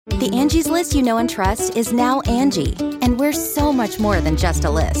The Angie's List you know and trust is now Angie, and we're so much more than just a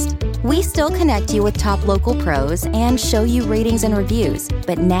list. We still connect you with top local pros and show you ratings and reviews,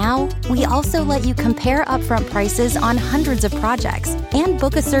 but now we also let you compare upfront prices on hundreds of projects and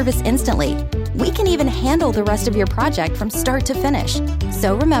book a service instantly. We can even handle the rest of your project from start to finish.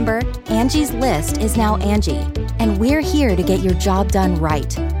 So remember, Angie's List is now Angie, and we're here to get your job done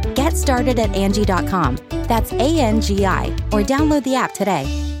right. Get started at Angie.com. That's ANGI, or download the app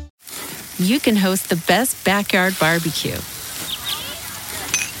today. You can host the best backyard barbecue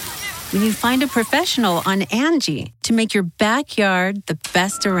when you find a professional on Angie to make your backyard the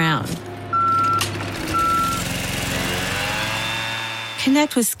best around.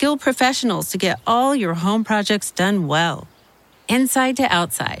 Connect with skilled professionals to get all your home projects done well. Inside to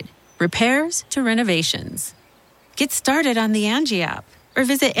outside, repairs to renovations. Get started on the Angie app or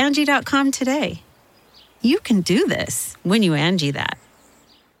visit Angie.com today. You can do this when you Angie that.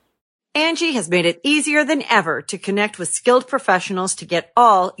 Angie has made it easier than ever to connect with skilled professionals to get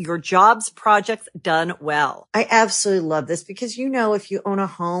all your jobs projects done well. I absolutely love this because, if you own a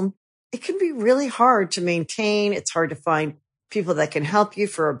home, it can be really hard to maintain. It's hard to find people that can help you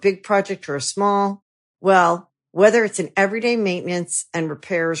for a big project or a small. Well, whether it's in everyday maintenance and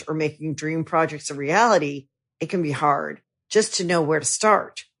repairs or making dream projects a reality, it can be hard just to know where to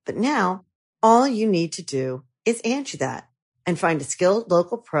start. But now all you need to do is Angie that and find a skilled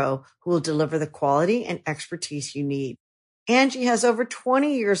local pro who will deliver the quality and expertise you need. Angie has over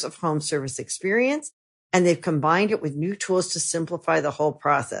 20 years of home service experience, and they've combined it with new tools to simplify the whole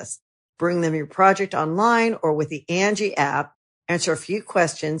process. Bring them your project online or with the Angie app, answer a few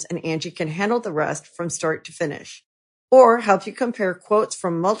questions, and Angie can handle the rest from start to finish. Or help you compare quotes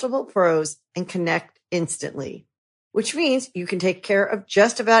from multiple pros and connect instantly, which means you can take care of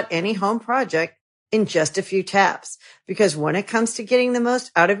just about any home project in just a few taps. Because when it comes to getting the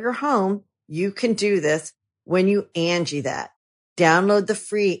most out of your home, you can do this when you Angie that. Download the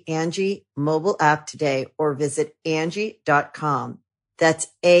free Angie mobile app today or visit Angie.com. That's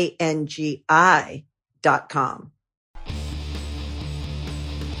ANGI.com.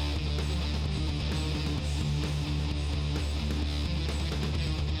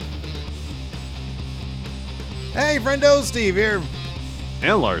 Hey, friendo, Steve here.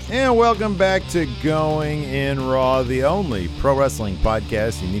 And Lars. And welcome back to Going in Raw, the only pro wrestling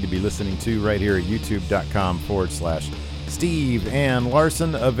podcast you need to be listening to right here at youtube.com/Steve and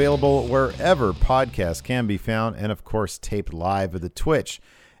Larson. Available wherever podcasts can be found. And, of course, taped live at the Twitch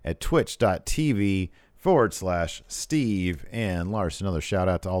at twitch.tv/Steve and Larson. Another shout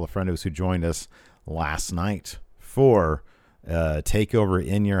out to all the friendos who joined us last night for TakeOver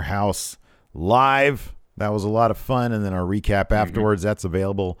in Your House live. That was a lot of fun, and then our recap afterwards, that's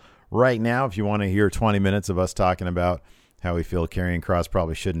available right now if you want to hear 20 minutes of us talking about how we feel Karrion Kross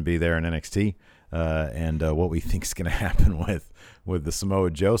probably shouldn't be there in NXT and what we think is going to happen with the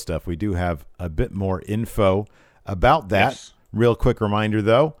Samoa Joe stuff. We do have a bit more info about that. Yes. Real quick reminder,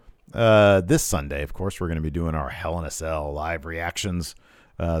 though, this Sunday, of course, we're going to be doing our Hell in a Cell live reactions,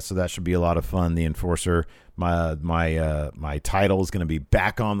 so that should be a lot of fun. The Enforcer, my title is going to be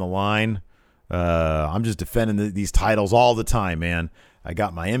back on the line. I'm just defending these titles all the time, man. I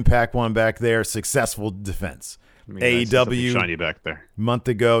got my Impact one back there, successful defense. AEW shiny back there. Month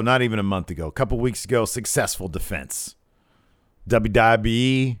ago, not even a month ago, a couple weeks ago, successful defense.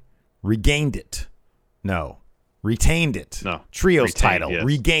 WWE regained it. No, retained it. No, Trios title, yes.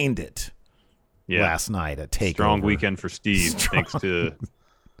 Regained it. Yeah. Last night at TakeOver. Strong weekend for Steve, thanks to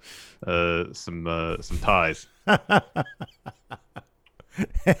some ties.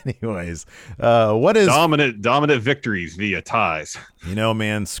 Anyways, what is dominant victories via ties?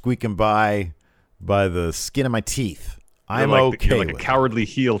 Man, squeaking by the skin of my teeth. You're like a cowardly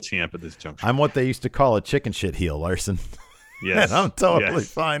heel champ at this juncture. I'm what they used to call a chicken shit heel, Larson. Yes, and I'm totally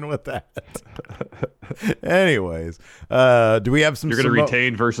fine with that. Anyways, do we have some? You're going to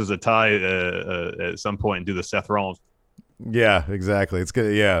retain versus a tie at some point and do the Seth Rollins. Yeah, exactly. It's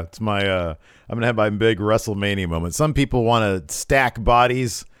good. Yeah, it's my. I'm gonna have my big WrestleMania moment. Some people want to stack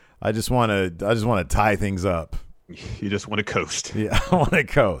bodies. I just want to tie things up. You just want to coast. Yeah, I want to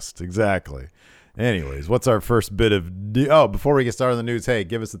coast. Exactly. Anyways, what's our first bit of? Before we get started on the news, hey,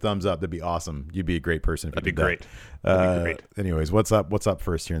 give us a thumbs up. That'd be awesome. You'd be a great person if you did that. That'd be great. Anyways, what's up? What's up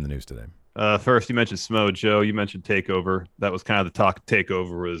first here in the news today? First, you mentioned Samoa Joe. You mentioned TakeOver. That was kind of the talk of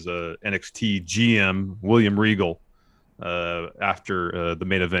TakeOver was NXT GM William Regal after the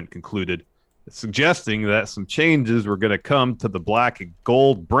main event concluded, suggesting that some changes were going to come to the black and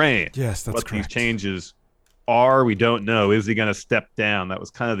gold brand. Yes, that's correct. What these changes are, we don't know. Is he going to step down? That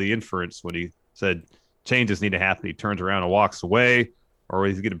was kind of the inference when he said changes need to happen. He turns around and walks away. or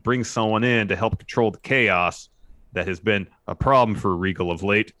is he going to bring someone in to help control the chaos that has been a problem for Regal of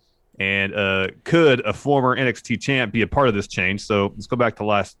late? And could a former NXT champ be a part of this change? So let's go back to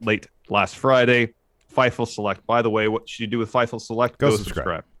last Friday. Fightful Select. By the way, what should you do with Fightful Select? Go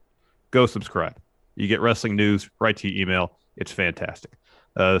subscribe. Go subscribe. You get wrestling news right to your email. It's fantastic.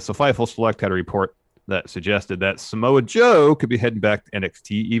 So Fightful Select had a report that suggested that Samoa Joe could be heading back to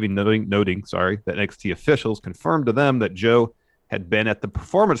NXT, even noting that NXT officials confirmed to them that Joe had been at the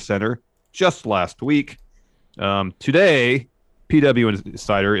Performance Center just last week. Today, PW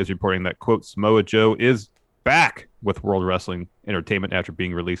Insider is reporting that, quote, Samoa Joe is back with World Wrestling Entertainment after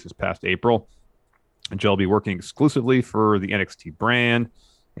being released this past April. And Joe will be working exclusively for the NXT brand.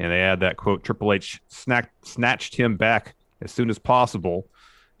 And they add that, quote, Triple H snatched him back as soon as possible.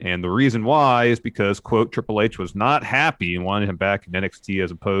 And the reason why is because, quote, Triple H was not happy and wanted him back in NXT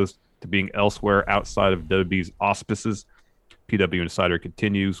as opposed to being elsewhere outside of WWE's auspices. PW Insider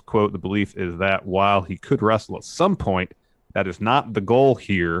continues, quote, the belief is that while he could wrestle at some point, that is not the goal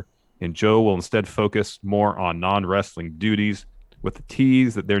here, and Joe will instead focus more on non-wrestling duties, with the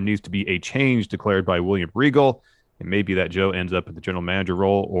tease that there needs to be a change declared by William Regal, and maybe that Joe ends up in the general manager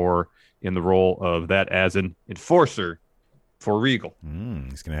role or in the role of that as an enforcer for Regal.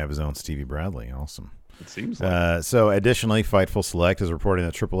 He's going to have his own Stevie Bradley. Awesome. It seems like. So additionally, Fightful Select is reporting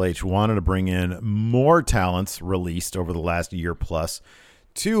that Triple H wanted to bring in more talents released over the last year plus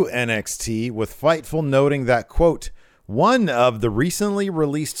to NXT, with Fightful noting that, quote, one of the recently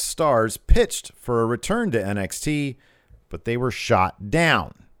released stars pitched for a return to NXT, but they were shot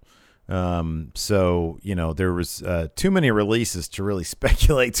down. So, there was too many releases to really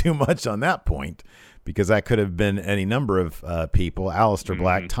speculate too much on that point, because that could have been any number of people. Aleister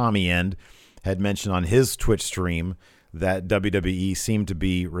Black, Tommy End, had mentioned on his Twitch stream that WWE seemed to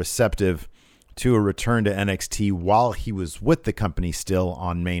be receptive to a return to NXT while he was with the company still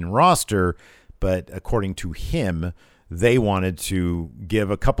on main roster. But according to him, they wanted to give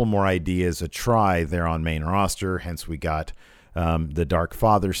a couple more ideas a try there on main roster. Hence, we got the Dark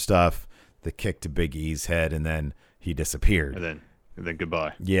Father stuff, the kick to Big E's head, and then he disappeared. And then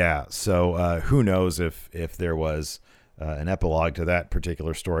goodbye. Yeah. So who knows if there was an epilogue to that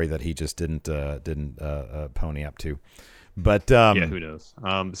particular story that he just didn't pony up to. But yeah, who knows?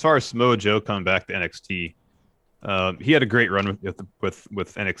 As far as Samoa Joe coming back to NXT, he had a great run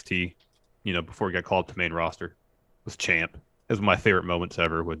with NXT. Before he got called up to main roster, was champ. It was one of my favorite moments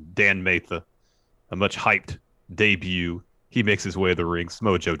ever when Dan Matha, a much hyped debut, he makes his way to the ring.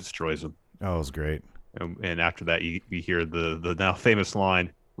 Samoa Joe destroys him. Oh, it was great. And after that, you hear the now famous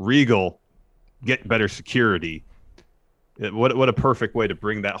line, Regal, get better security. What a perfect way to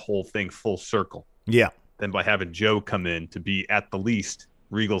bring that whole thing full circle. Yeah. Than by having Joe come in to be at the least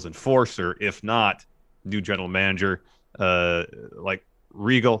Regal's enforcer, if not new general manager. Like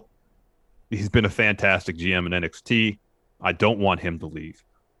Regal, he's been a fantastic GM in NXT. I don't want him to leave.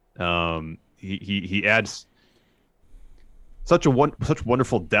 He adds such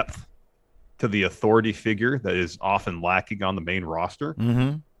wonderful depth to the authority figure that is often lacking on the main roster.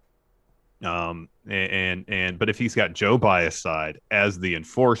 Mm-hmm. But if he's got Joe by his side as the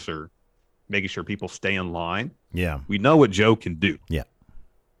enforcer, making sure people stay in line, we know what Joe can do. Yeah.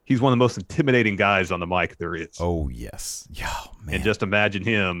 He's one of the most intimidating guys on the mic there is. Oh, yes. Yeah, man. And just imagine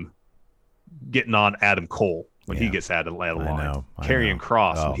him getting on Adam Cole when he gets out of line. Karrion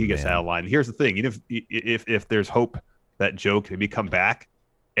Kross when he gets out of line. And here's the thing. If there's hope that Joe can come back,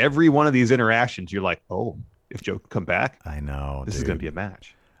 every one of these interactions, you're like, oh, if Joe can come back, I know this is going to be a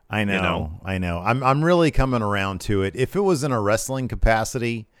match. I know. I'm really coming around to it. If it was in a wrestling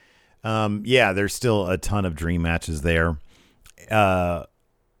capacity, there's still a ton of dream matches there.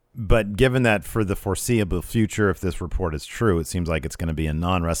 But given that for the foreseeable future, if this report is true, it seems like it's going to be a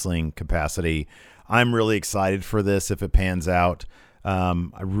non-wrestling capacity. I'm really excited for this if it pans out.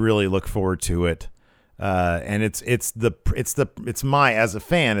 I really look forward to it. And it's my, as a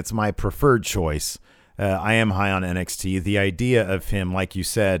fan, it's my preferred choice. I am high on NXT. The idea of him, like you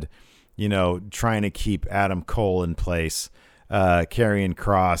said, trying to keep Adam Cole in place, Karrion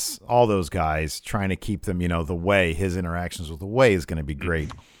Kross, all those guys, trying to keep them, the way, his interactions with the way is going to be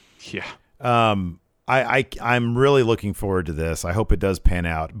great. Yeah. I'm really looking forward to this. I hope it does pan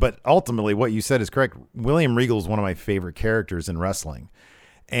out. But ultimately, what you said is correct. William Regal is one of my favorite characters in wrestling.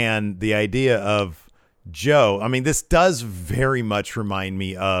 And the idea of Joe, I mean, this does very much remind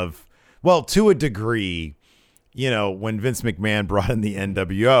me of, well, to a degree, when Vince McMahon brought in the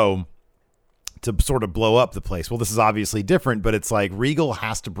NWO to sort of blow up the place. Well, this is obviously different, but it's like Regal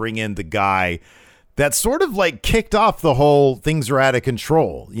has to bring in the guy that sort of like kicked off the whole things are out of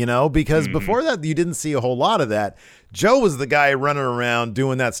control, because before that, you didn't see a whole lot of that. Joe was the guy running around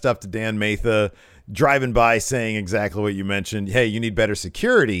doing that stuff to Dan Matha, driving by saying exactly what you mentioned. Hey, you need better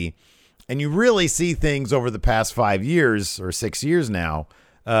security. And you really see things over the past 5 years or 6 years now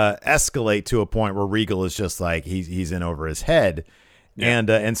escalate to a point where Regal is just like he's in over his head. Yeah.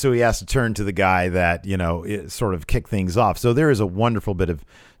 And so he has to turn to the guy that, sort of kick things off. So there is a wonderful bit of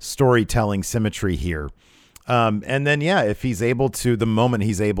storytelling symmetry here. And then, if he's able to, the moment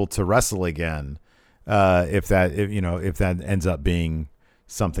he's able to wrestle again, if that ends up being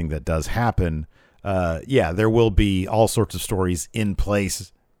something that does happen, there will be all sorts of stories in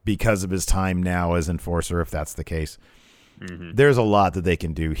place because of his time now as enforcer, if that's the case. Mm-hmm. There's a lot that they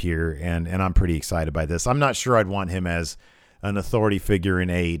can do here, and I'm pretty excited by this. I'm not sure I'd want him as an authority figure in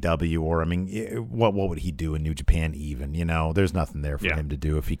AEW, or what would he do in New Japan even? There's nothing there for him to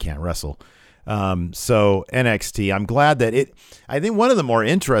do if he can't wrestle. So NXT, I'm glad that I think one of the more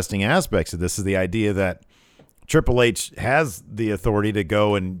interesting aspects of this is the idea that Triple H has the authority to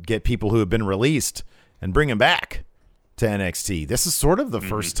go and get people who have been released and bring them back to NXT. This is sort of the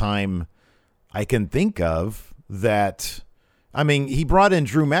first time I can think of that. He brought in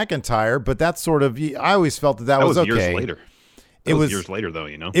Drew McIntyre, but that's sort of, I always felt that was okay. Years later. It was years later, though,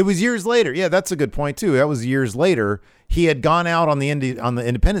 It was years later. Yeah, that's a good point, too. That was years later. He had gone out on the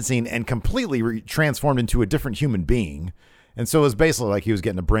independent scene and completely transformed into a different human being. And so it was basically like he was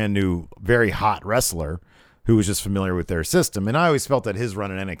getting a brand new, very hot wrestler who was just familiar with their system. And I always felt that his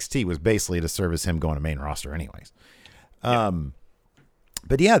run in NXT was basically to service him going to main roster anyways.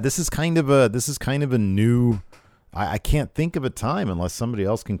 But yeah, this is kind of a new, I can't think of a time unless somebody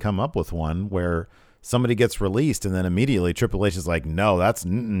else can come up with one where somebody gets released and then immediately Triple H is like, no,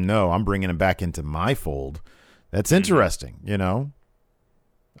 I'm bringing him back into my fold. That's interesting.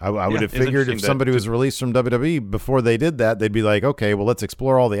 I would have figured if somebody was released from WWE before they did that, they'd be like, okay, well, let's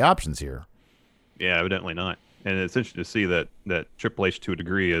explore all the options here. Yeah, evidently not. And it's interesting to see that Triple H, to a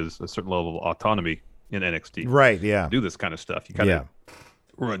degree, is a certain level of autonomy in NXT. Right, yeah. Do this kind of stuff. You kind of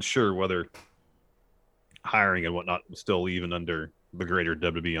were unsure whether hiring and whatnot was still even under the greater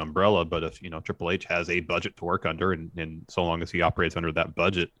WWE umbrella. But if, Triple H has a budget to work under, and so long as he operates under that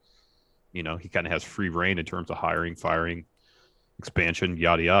budget, he kind of has free reign in terms of hiring, firing, expansion,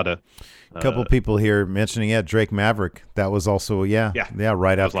 yada, yada. A couple people here mentioning, Drake Maverick. That was also,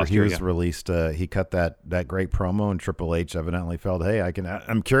 right after he was released. He cut that great promo, and Triple H evidently felt, hey,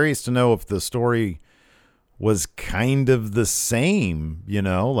 I'm curious to know if the story was kind of the same,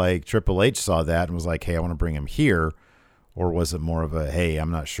 like Triple H saw that and was like, hey, I want to bring him here. Or was it more of a, hey,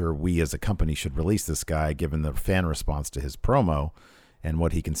 I'm not sure we as a company should release this guy given the fan response to his promo and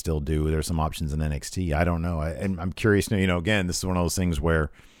what he can still do. There's some options in NXT. I don't know. I'm curious to know, again, this is one of those things where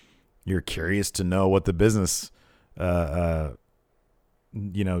you're curious to know what the business,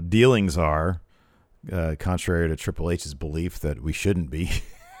 dealings are, contrary to Triple H's belief that we shouldn't be.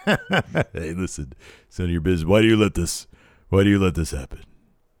 Hey, listen, it's none of your business. Why do you let this happen?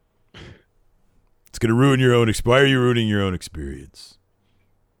 It's going to ruin your own. Why are you ruining your own experience?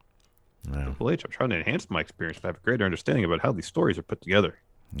 Triple H, I'm trying to enhance my experience, but I have a greater understanding about how these stories are put together.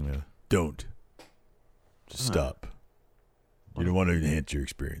 Yeah. Don't. Just stop. You don't want to enhance your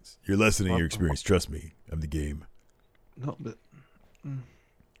experience. You're lessening your experience. Trust me. I'm the game. No, but...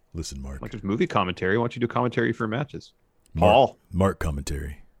 Listen, Mark. Like there's movie commentary. Why don't you do commentary for matches? Mark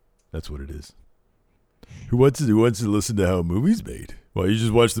commentary. That's what it is. Who wants to listen to how a movie's made? Well, you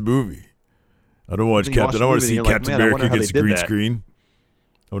just watch the movie. I don't watch Captain. I want to see Captain America against green screen.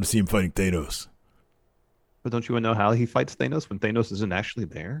 I want to see him fighting Thanos. But don't you want to know how he fights Thanos when Thanos isn't actually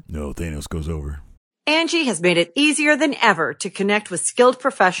there? No, Thanos goes over. Angie has made it easier than ever to connect with skilled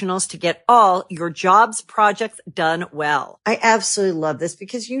professionals to get all your jobs projects done well. I absolutely love this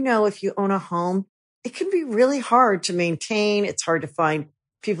because, if you own a home, it can be really hard to maintain. It's hard to find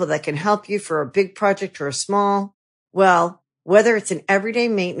people that can help you for a big project or a small. Well, whether it's in everyday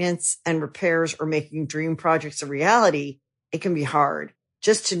maintenance and repairs or making dream projects a reality, it can be hard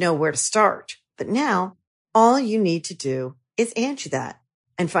just to know where to start. But now all you need to do is Angie that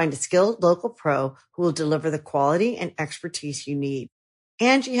and find a skilled local pro who will deliver the quality and expertise you need.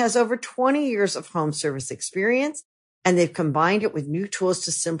 Angie has over 20 years of home service experience, and they've combined it with new tools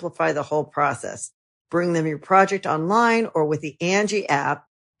to simplify the whole process. Bring them your project online or with the Angie app.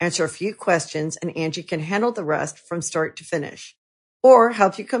 Answer a few questions, and Angie can handle the rest from start to finish. Or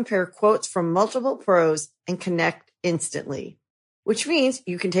help you compare quotes from multiple pros and connect instantly. Which means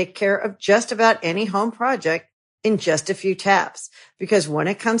you can take care of just about any home project in just a few taps. Because when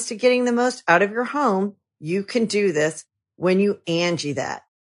it comes to getting the most out of your home, you can do this when you Angie that.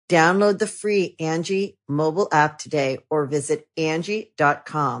 Download the free Angie mobile app today or visit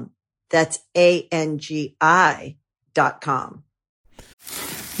Angie.com. That's ANGI.com.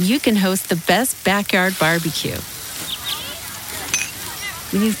 You can host the best backyard barbecue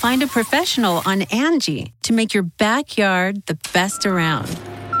when you find a professional on Angie to make your backyard the best around.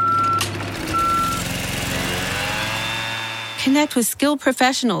 Connect with skilled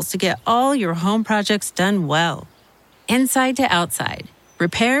professionals to get all your home projects done well. Inside to outside,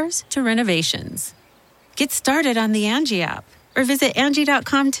 repairs to renovations. Get started on the Angie app or visit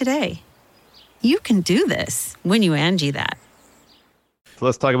Angie.com today. You can do this when you Angie that. So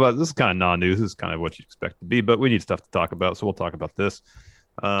let's talk about, this is kind of non-news. This is kind of what you expect to be, but we need stuff to talk about, so we'll talk about this.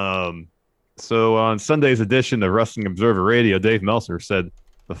 So on Sunday's edition of Wrestling Observer Radio, Dave Meltzer said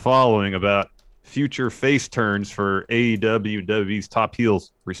the following about future face turns for AEW and WWE's top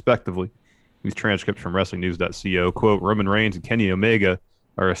heels, respectively. These transcripts from WrestlingNews.co, quote, Roman Reigns and Kenny Omega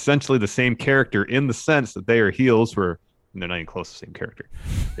are essentially the same character in the sense that they are heels who are, and they're not even close to the same character.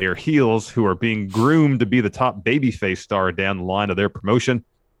 They are heels who are being groomed to be the top babyface star down the line of their promotion.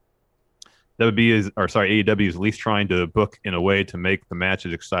 AEW is at least trying to book in a way to make the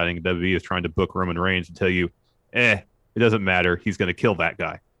matches exciting. WWE is trying to book Roman Reigns and tell you, it doesn't matter. He's going to kill that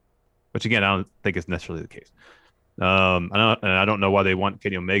guy. Which, again, I don't think is necessarily the case. I don't know why they want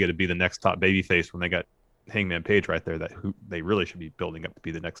Kenny Omega to be the next top babyface when they got Hangman Page right there. Who they really should be building up to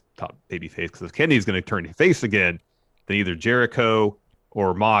be the next top babyface. Because if Kenny's going to turn face again, then either Jericho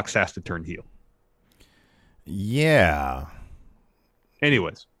or Mox has to turn heel. Yeah.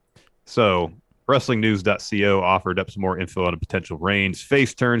 Anyways, so WrestlingNews.co offered up some more info on a potential Reigns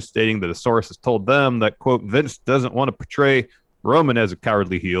face turn, stating that a source has told them that, quote, Vince doesn't want to portray Roman as a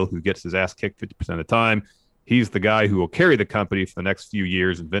cowardly heel who gets his ass kicked 50% of the time. He's the guy who will carry the company for the next few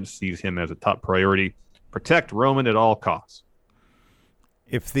years, and Vince sees him as a top priority. Protect Roman at all costs.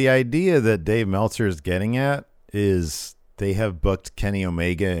 If the idea that Dave Meltzer is getting at is they have booked Kenny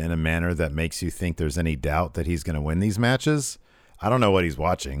Omega in a manner that makes you think there's any doubt that he's going to win these matches, I don't know what he's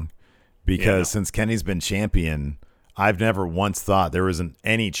watching. Because since Kenny's been champion, I've never once thought there wasn't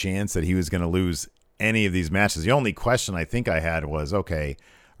any chance that he was going to lose any of these matches. The only question I think I had was, okay,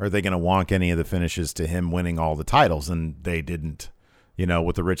 are they going to wonk any of the finishes to him winning all the titles? And they didn't.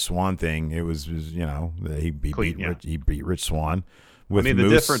 With the Rich Swann thing, it was he beat Rich Swann. With the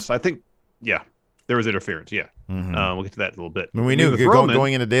Moose. difference, I think, there was interference. Yeah, Mm-hmm. We'll get to that in a little bit. We knew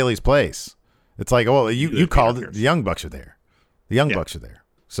going into Daly's place. It's like, you called it. The Young Bucks are there. The Young Bucks are there.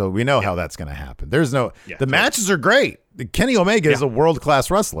 So we know how that's going to happen. There's no matches are great. Kenny Omega is a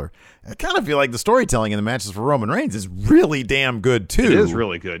world-class wrestler. I kind of feel like the storytelling in the matches for Roman Reigns is really damn good too. It is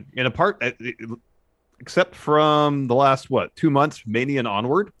really good. And apart, except from the last 2 months, Mania and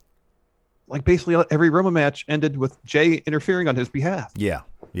onward, like basically every Roman match ended with Jay interfering on his behalf. Yeah.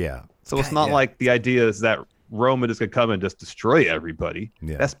 So it's not like the idea is that Roman is going to come and just destroy everybody.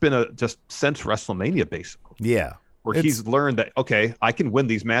 Yeah. That's been just since WrestleMania, basically. Yeah. Where he's learned that, okay, I can win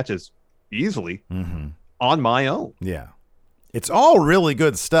these matches easily on my own. Yeah. It's all really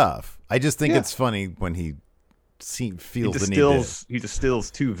good stuff. I just think it's funny when he feels the need to. He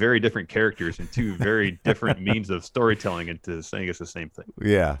distills two very different characters and two very different means of storytelling into saying it's the same thing.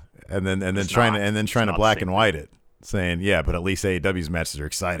 Yeah. And then trying to black and white it, saying, but at least AEW's matches are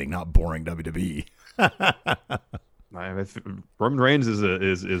exciting, not boring WWE. Roman Reigns is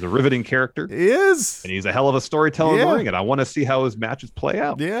a riveting character. He is, and he's a hell of a storyteller in the ring, and I want to see how his matches play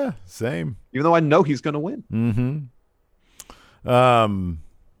out. Yeah, same. Even though I know he's going to win. Mm-hmm.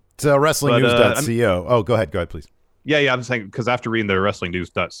 So WrestlingNews.co. Go ahead, please. Yeah. I'm saying because after reading the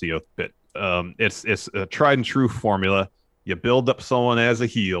WrestlingNews.co bit, it's a tried and true formula. You build up someone as a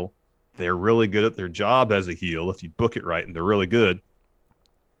heel. They're really good at their job as a heel if you book it right, and they're really good.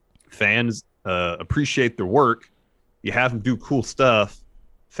 Fans appreciate their work. You have them do cool stuff,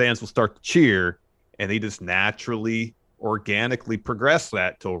 fans will start to cheer, and they just naturally, organically progress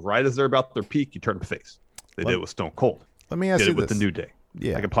that till right as they're about their peak, you turn them face. They did it with Stone Cold. Let me ask you this. With the New Day.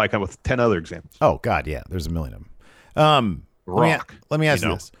 Yeah. I can probably come up with 10 other examples. Oh, God, yeah. There's a million of them. Rock. Let me ask you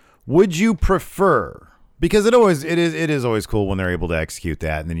this. Would you prefer, because it is always cool when they're able to execute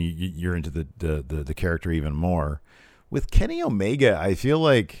that, and then you're into the character even more. With Kenny Omega, I feel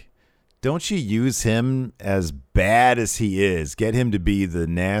like, don't you use him as bad as he is? Get him to be the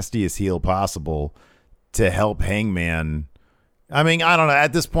nastiest heel possible to help Hangman. I mean, I don't know.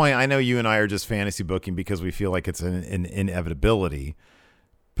 At this point, I know you and I are just fantasy booking because we feel like it's an inevitability.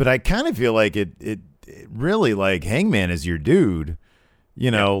 But I kind of feel like it really, like, Hangman is your dude.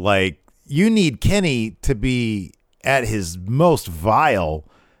 Like, you need Kenny to be at his most vile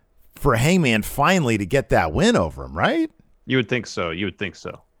for Hangman finally to get that win over him, right? You would think so.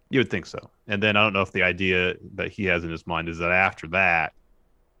 You would think so. And then I don't know if the idea that he has in his mind is that after that,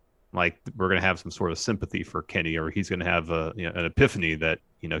 like, we're going to have some sort of sympathy for Kenny, or he's going to have an epiphany that,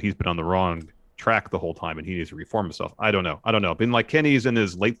 he's been on the wrong track the whole time and he needs to reform himself. I don't know. Been like, Kenny's in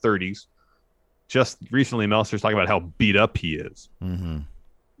his late 30s. Just recently, Meltzer's talking about how beat up he is. Mm-hmm.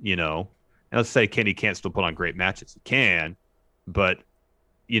 And let's say Kenny can't still put on great matches. He can, but,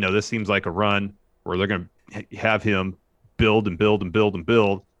 this seems like a run where they're going to have him build and build and build and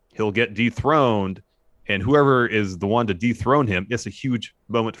build. He'll get dethroned, and whoever is the one to dethrone him, it's a huge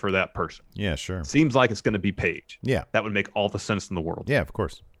moment for that person. Yeah, sure. Seems like it's going to be Paige. Yeah. That would make all the sense in the world. Yeah, of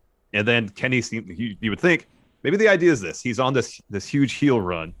course. And then Kenny, you would think, maybe the idea is this. He's on this huge heel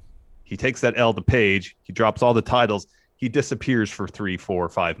run. He takes that L to Paige. He drops all the titles. He disappears for 3, 4,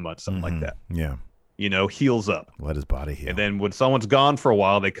 5 months, something like that. Yeah. Heals up. Let his body heal. And then when someone's gone for a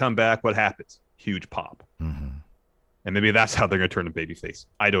while, they come back. What happens? Huge pop. Mm-hmm. And maybe that's how they're going to turn a babyface.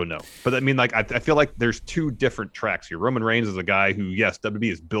 I don't know. But I mean, like, I feel like there's two different tracks here. Roman Reigns is a guy who, yes,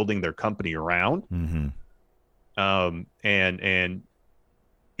 WWE is building their company around. Mm-hmm. And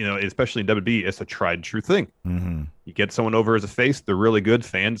especially in WWE, it's a tried and true thing. Mm-hmm. You get someone over as a face, they're really good.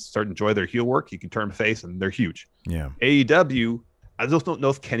 Fans start to enjoy their heel work. You can turn face, and they're huge. Yeah. AEW, I just don't know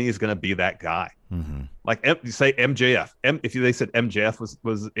if Kenny is going to be that guy. Mm-hmm. Like, you say MJF. If they said MJF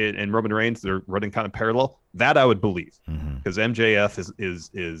was in Roman Reigns, they're running kind of parallel. That I would believe, because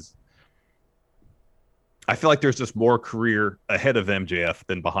MJF is. I feel like there's just more career ahead of MJF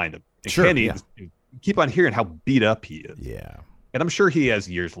than behind him. And sure, Kenny, yeah. you keep on hearing how beat up he is. Yeah. And I'm sure he has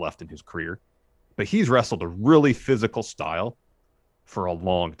years left in his career, but he's wrestled a really physical style for a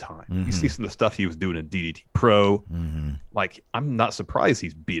long time. Mm-hmm. You see some of the stuff he was doing in DDT Pro. Mm-hmm. Like, I'm not surprised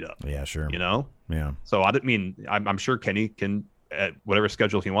he's beat up. Yeah, sure. Yeah. So I'm sure Kenny can, at whatever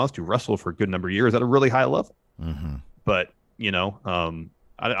schedule he wants to, wrestle for a good number of years at a really high level. Mm-hmm. But,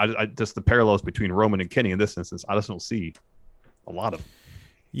 I just the parallels between Roman and Kenny in this instance, I just don't see a lot of them.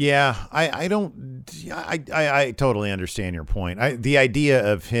 Yeah, I totally understand your point. The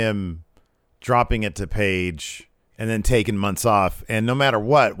idea of him dropping it to Paige and then taking months off, and no matter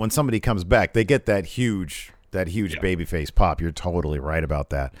what, when somebody comes back, they get that huge babyface pop. You're totally right about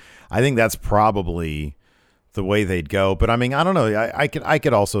that. I think that's probably the way they'd go. But I mean, I don't know. I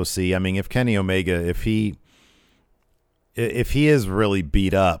could also see. I mean, if Kenny Omega, if he is really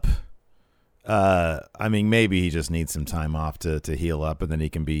beat up. I mean, maybe he just needs some time off to heal up, and then he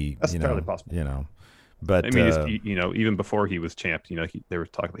can be. That's entirely possible. But I mean, even before he was champ, they were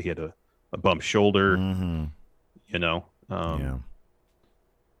talking about he had a bump shoulder. Mm-hmm.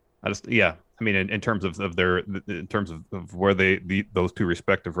 Yeah. I mean, in terms of where those two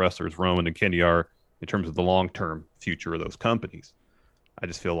respective wrestlers, Roman and Kenny, are in terms of the long-term future of those companies, I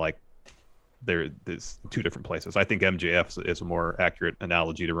just feel like there's two different places. I think MJF is a more accurate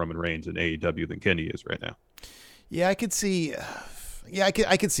analogy to Roman Reigns in AEW than Kenny is right now. Yeah, I could see. Yeah,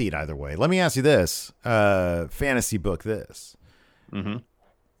 I could see it either way. Let me ask you this: fantasy book this. Mm-hmm.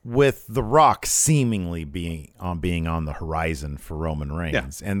 With The Rock seemingly being on the horizon for Roman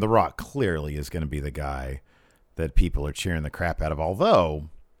Reigns, and The Rock clearly is going to be the guy that people are cheering the crap out of. Although,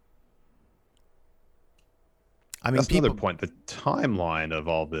 I mean, that's another point. The timeline of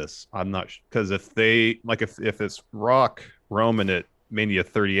all this, I'm not sure, because if it's Rock Roman at Mania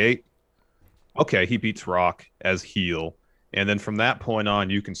 38, okay, he beats Rock as heel, and then from that point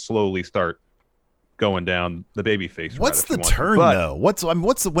on, you can slowly start going down the babyface. What's the turn though?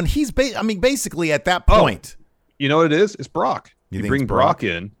 When he's basically at that point? You know what it is? It's Brock. You bring Brock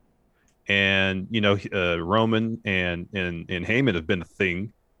in, and Roman and Heyman have been a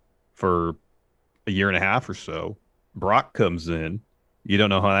thing for a year and a half or so. Brock comes in. You don't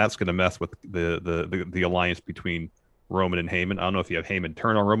know how that's going to mess with the alliance between Roman and Heyman. I don't know if you have Heyman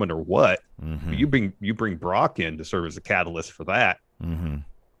turn on Roman or what. Mm-hmm. But you bring Brock in to serve as a catalyst for that. Mm-hmm.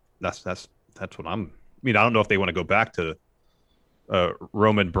 That's what I don't know if they want to go back to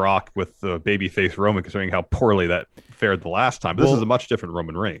Roman Brock with babyface Roman, considering how poorly that fared the last time. But this is a much different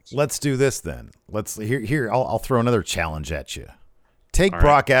Roman Reigns. Let's do this then. I'll throw another challenge at you. Take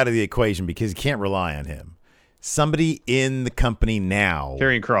Brock out of the equation because you can't rely on him. Somebody in the company now.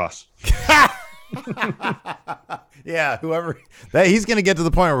 Karrion Kross. Yeah, whoever that he's going to get to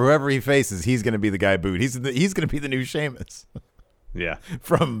the point where whoever he faces, he's going to be the guy booed. He's going to be the new Sheamus. Yeah,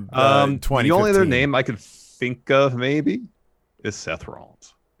 from 2015. The only other name I could think of maybe is Seth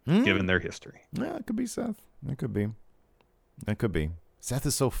Rollins, given their history. Yeah, it could be Seth. It could be. Seth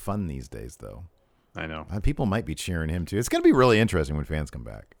is so fun these days, though. I know. People might be cheering him too. It's going to be really interesting when fans come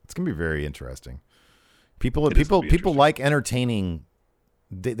back. It's going to be very interesting. People like entertaining.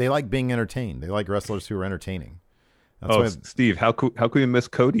 They like being entertained. They like wrestlers who are entertaining. Steve, how could we miss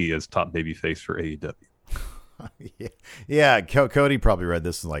Cody as top babyface for AEW? Yeah. Cody probably read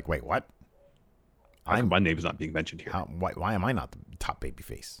this and like, wait, what? My name's not being mentioned here. Why am I not the top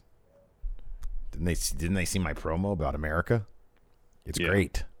babyface? Didn't they see my promo about America? It's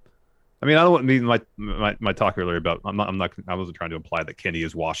great. I mean, I don't mean my talk earlier about I wasn't trying to imply that Kenny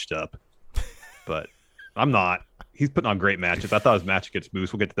is washed up, but I'm not. He's putting on great matches. I thought his match against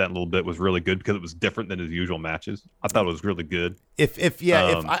Moose, we'll get to that in a little bit, was really good because it was different than his usual matches. I thought it was really good. If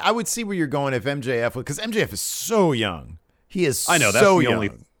I would see where you're going if MJF, because MJF is so young. He is. I know that's so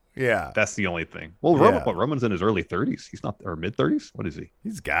young. That's the only thing. Well, Roman's in his early 30s. He's not, or mid 30s. What is he?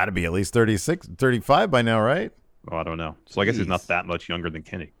 He's got to be at least 36, 35 by now, right? Oh, I don't know. So I guess he's not that much younger than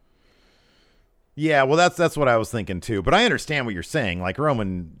Kenny. Yeah, well, that's what I was thinking too. But I understand what you're saying. Like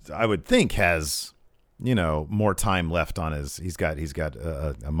Roman, I would think has more time left on his. He's got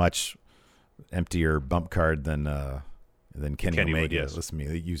a much emptier bump card than Kenny Omega. Would, yes. Listen to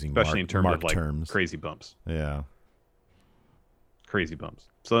me using especially in terms of like terms. Crazy bumps. Yeah, crazy bumps.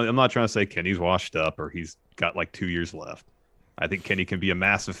 So I'm not trying to say Kenny's washed up or he's got like 2 years left. I think Kenny can be a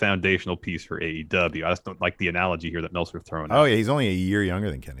massive foundational piece for AEW. I just don't like the analogy here that Meltzer throwing out. Oh yeah, he's only a year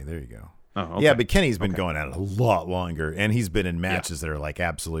younger than Kenny. There you go. Oh, okay. Yeah, but Kenny's been going at it a lot longer, and he's been in matches that are like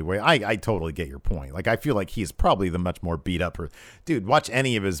absolutely way. I totally get your point. Like I feel like he's probably the much more beat up. Dude, watch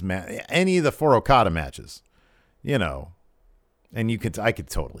any of his any of the 4 Okada matches, and I could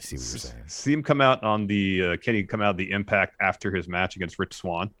totally see what you're saying. See him come out on the Kenny come out of the Impact after his match against Rich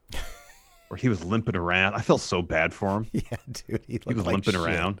Swann, where he was limping around. I felt so bad for him. Yeah, dude, he was like limping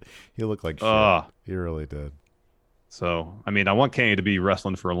around. He looked like shit. He really did. So I mean, I want Kenny to be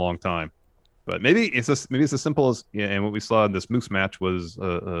wrestling for a long time. But maybe it's as simple as and what we saw in this Moose match was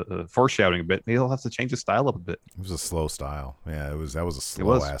foreshadowing a bit. Maybe he'll have to change his style up a bit. It was a slow style. Yeah, that was a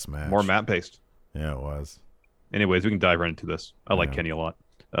slow ass match. More mat paced. Yeah, it was. Anyways, we can dive right into this. I like Kenny a lot.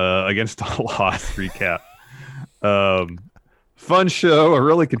 Against All Odds recap. Fun show, a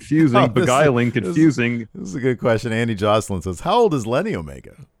really confusing, beguiling, confusing. This is a good question. Andy Jocelyn says, "How old is Lenny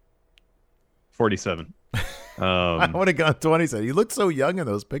Omega?" 47. I would have gone 27. He looked so young in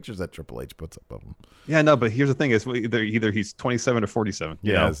those pictures that Triple H puts up of him. Yeah, no, but here's the thing: is either he's 27 or 47.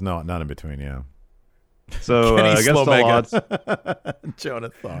 Yeah, it's not in between. Yeah. So against All Odds,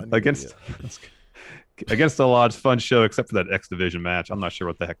 Jonathan against All Odds, fun show except for that X Division match. I'm not sure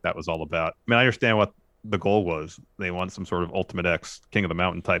what the heck that was all about. I mean, I understand what the goal was. They want some sort of Ultimate X, King of the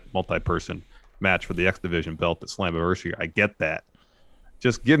Mountain type multi-person match for the X Division belt at Slammiversary. I get that.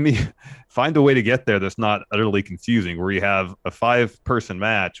 Just find a way to get there that's not utterly confusing, where you have a 5-person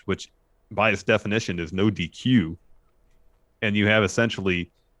match, which by its definition is no DQ, and you have essentially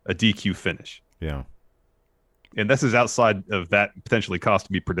a DQ finish. Yeah. And this is outside of that potentially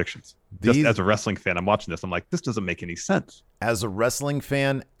cost me predictions. Just as a wrestling fan, I'm watching this. I'm like, this doesn't make any sense. As a wrestling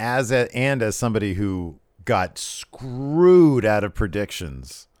fan, and as somebody who got screwed out of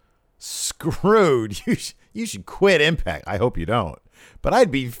predictions, you should quit Impact. I hope you don't. But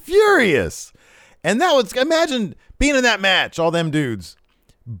I'd be furious. And imagine being in that match, all them dudes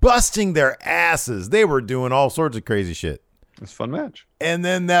busting their asses. They were doing all sorts of crazy shit. It's a fun match. And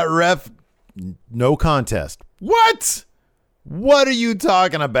then that ref, no contest. What? What are you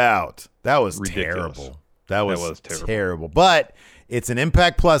talking about? That was ridiculous. Terrible. That was terrible. But it's an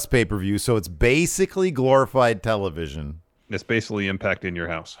Impact Plus pay-per-view, so it's basically glorified television. It's basically Impact in your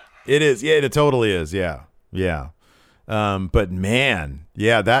house. It is. Yeah, it totally is. Yeah. Yeah. But man,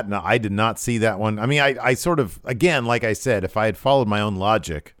 I did not see that one. I mean, I sort of, again, like I said, if I had followed my own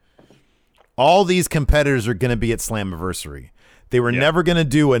logic, all these competitors are going to be at Slammiversary. They were never going to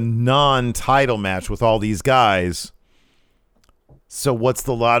do a non-title match with all these guys. So what's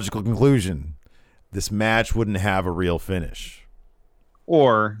the logical conclusion? This match wouldn't have a real finish.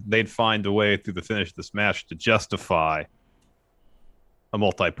 Or they'd find a way through the finish of this match to justify a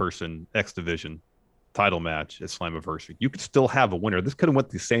multi-person X Division title match at Slammiversary. You could still have a winner. This could have went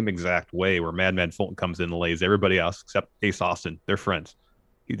the same exact way, where Madman Fulton comes in and lays everybody else except Ace Austin. They're friends.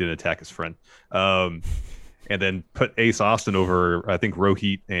 He didn't attack his friend. And then put Ace Austin over, I think,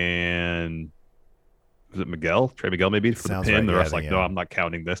 Rohit and was it Miguel? Trey Miguel maybe for the pin. Right. The rest no, I'm not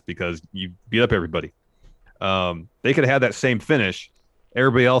counting this because you beat up everybody. They could have had that same finish.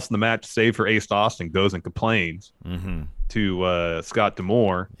 Everybody else in the match, save for Ace Austin, goes and complains to Scott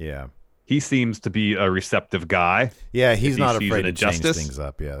D'Amore. Yeah. He seems to be a receptive guy. Yeah, he's not afraid to change things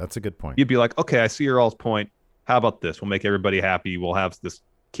up. Yeah, that's a good point. You'd be like, okay, I see your all's point. How about this? We'll make everybody happy. We'll have this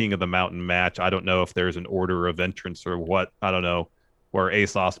King of the Mountain match. I don't know if there's an order of entrance or what. I don't know. Where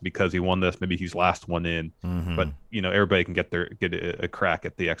Ace Austin, because he won this, maybe he's last one in. But, everybody can get a crack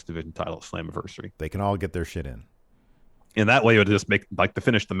at the X Division title at Slammiversary. They can all get their shit in. And that way it would just make, like, the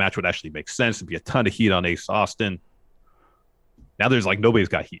finish of the match would actually make sense. It'd be a ton of heat on Ace Austin. Now there's like nobody's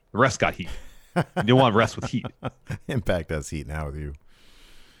got heat. The rest got heat. You don't want rest with heat. Impact has heat now with you.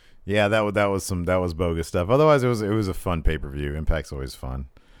 Yeah, that was bogus stuff. Otherwise, it was a fun pay-per-view. Impact's always fun.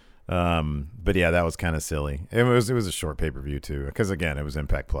 But yeah, that was kind of silly. It was a short pay-per-view too, because again, it was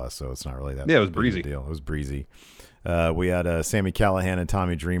Impact Plus, so it's not really that. Yeah, it was breezy. Deal. It was breezy. We had Sami Callihan and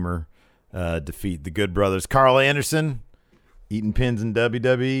Tommy Dreamer defeat the Good Brothers. Carl Anderson eating pins in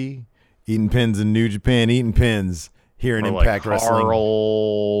WWE, eating pins in New Japan, eating pins here in Impact Wrestling.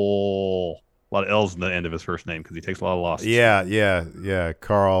 Carl. A lot of L's in the end of his first name because he takes a lot of losses. Yeah.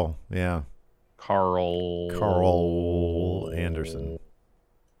 Carl. Yeah. Carl Anderson.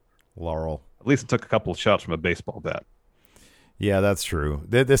 Laurel. At least it took a couple of shots from a baseball bat. Yeah, that's true.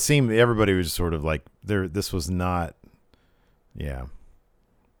 This seemed, everybody was sort of like, this was not, yeah.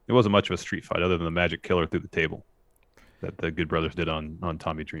 It wasn't much of a street fight other than the magic killer through the table that the Good Brothers did on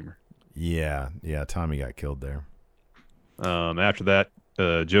Tommy Dreamer. Yeah, Tommy got killed there. After that,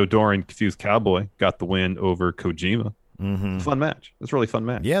 Joe Doring, Confused Cowboy, got the win over Kojima. Mm-hmm. Fun match. It's a really fun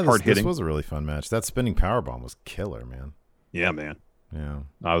match. Yeah, Hard hitting. This was a really fun match. That spinning powerbomb was killer, man. Yeah, man. Yeah.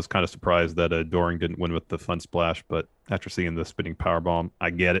 I was kind of surprised that Doring didn't win with the fun splash, but after seeing the spinning powerbomb,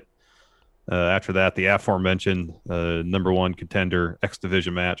 I get it. After that, the aforementioned number one contender X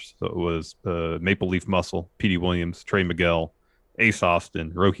Division match. So it was Maple Leaf Muscle, Petey Williams, Trey Miguel, Ace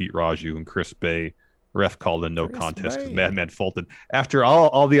Austin, Rohit Raju, and Chris Bay. Ref called in no contest because Madman Fulton, after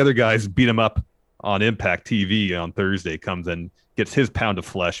all the other guys beat him up on Impact TV on Thursday, comes in, gets his pound of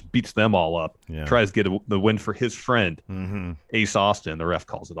flesh, beats them all up, tries to get the win for his friend, Ace Austin. The ref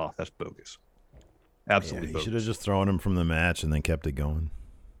calls it off. That's bogus. Absolutely bogus. He should have just thrown him from the match and then kept it going.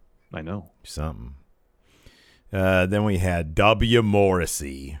 I know. Something. Then we had W.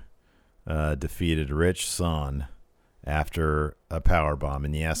 Morrissey defeated Rich Sonn after a powerbomb.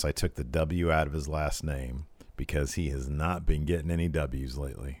 And yes, I took the W out of his last name because he has not been getting any W's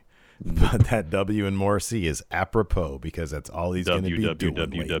lately. But that W in Morrissey is apropos because that's all he's going to be doing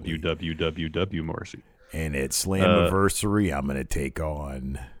lately. W Morrissey. And at Slammiversary, I'm going to take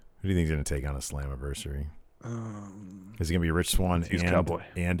on... Who do you think he's going to take on a Slammiversary? Is he going to be Rich Swann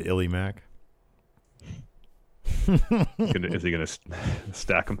and Illy Mac? Is he going to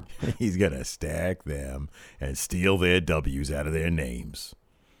stack them? He's going to stack them and steal their W's out of their names.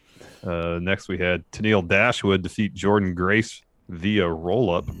 Next, we had Tenille Dashwood defeat Jordan Grace via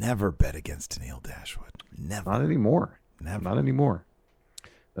roll-up. Never bet against Tenille Dashwood. Never. Not anymore. Never. Not anymore.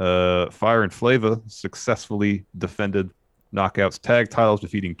 Fire and Flava successfully defended Knockouts tag titles,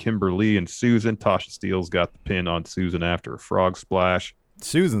 defeating Kimber Lee and Susan. Tasha Steelz got the pin on Susan after a frog splash.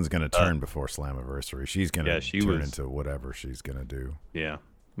 Susan's going to turn before Slammiversary. She's going to turn into whatever she's going to do. Yeah.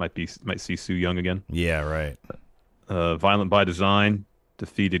 Might see Sue Young again. Yeah, right. Violent by Design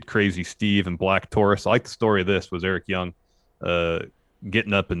defeated Crazy Steve and Black Taurus. I like the story of this was Eric Young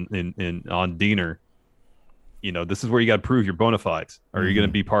getting up in on Diener. You know, this is where you got to prove your bona fides. Are you going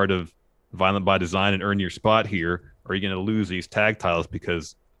to be part of Violent by Design and earn your spot here? Or are you going to lose these tag titles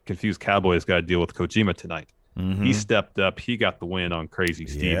because Confused Cowboy has got to deal with Kojima tonight? Mm-hmm. He stepped up. He got the win on Crazy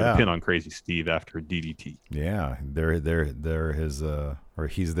Steve, the pin on Crazy Steve after a DDT. Yeah, they're his or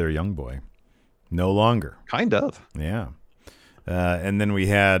he's their young boy. No longer. Kind of. Yeah. And then we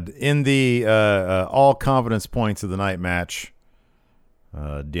had in the all confidence points of the night match,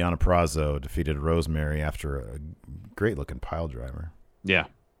 Deonna Purrazzo defeated Rosemary after a great looking pile driver. Yeah.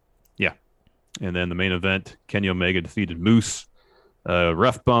 And then the main event, Kenny Omega defeated Moose.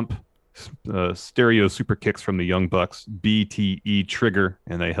 Ref bump, stereo super kicks from the Young Bucks, BTE trigger,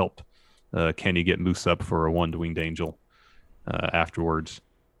 and they helped Kenny get Moose up for a one to Winged Angel. Afterwards,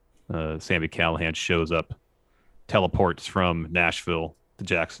 Sami Callihan shows up, teleports from Nashville to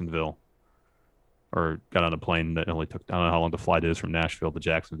Jacksonville, or got on a plane that only took, I don't know how long the flight is from Nashville to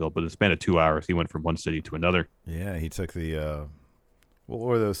Jacksonville, but in the span of 2 hours, he went from one city to another. Yeah, he took the... what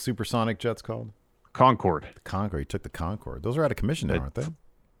were those supersonic jets called? Concorde. The Concorde. He took the Concorde. Those are out of commission now, aren't they?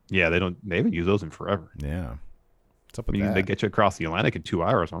 Yeah, they haven't used those in forever. Yeah. What's up with that? They get you across the Atlantic in 2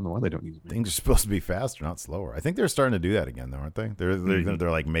 hours. I don't know why they don't use them. Things are supposed to be faster, not slower. I think they're starting to do that again, though, aren't they?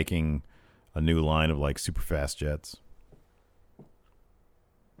 They're like making a new line of like super fast jets.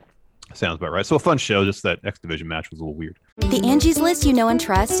 Sounds about right. So a fun show. Just that X Division match was a little weird. The Angie's List you know and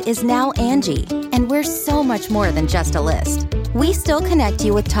trust is now Angie, and we're so much more than just a list. We still connect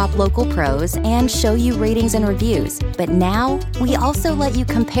you with top local pros and show you ratings and reviews, but now we also let you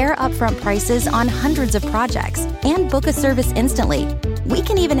compare upfront prices on hundreds of projects and book a service instantly. We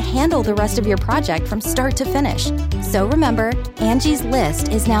can even handle the rest of your project from start to finish. So remember, Angie's List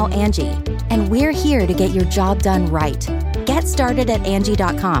is now Angie, and we're here to get your job done right. Get started at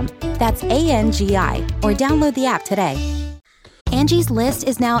Angie.com. That's ANGI, or download the app today. Angie's List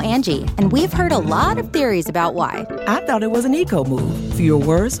is now Angie, and we've heard a lot of theories about why. I thought it was an eco move. Fewer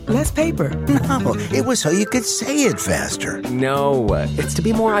words, less paper. No, it was so you could say it faster. No, it's to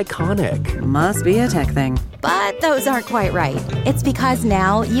be more iconic. Must be a tech thing. But those aren't quite right. It's because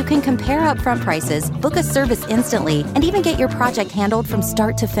now you can compare upfront prices, book a service instantly, and even get your project handled from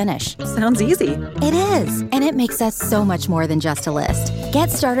start to finish. Sounds easy. It is, and it makes us so much more than just a list. Get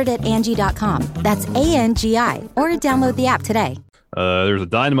started at Angie.com. That's ANGI, or download the app today. There's a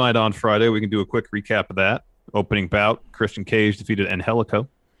Dynamite on Friday. We can do a quick recap of that. Opening bout, Christian Cage defeated Angelico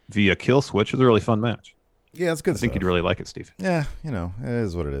via kill switch. It was a really fun match. Yeah, it's good. I think you'd really like it, Steve. Yeah, it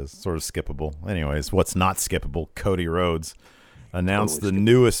is what it is. Sort of skippable. Anyways, what's not skippable? Cody Rhodes announced the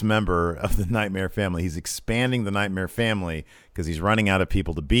newest member of the Nightmare family. He's expanding the Nightmare family because he's running out of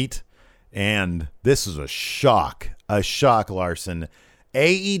people to beat. And this is a shock, Larson.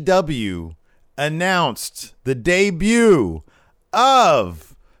 AEW announced the debut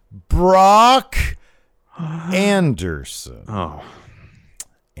of Brock Anderson. Oh,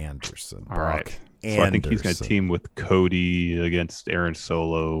 Anderson. all right. Brock So I think he's going to Anderson. team with Cody against Aaron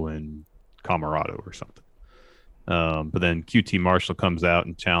Solo and Camarado or something. But then QT Marshall comes out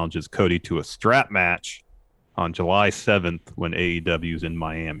and challenges Cody to a strap match on July 7th when AEW's in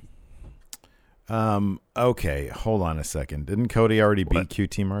Miami. Okay, hold on a second. Didn't Cody already beat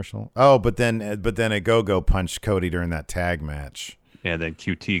QT Marshall? Oh, but then a Go-Go punched Cody during that tag match. And then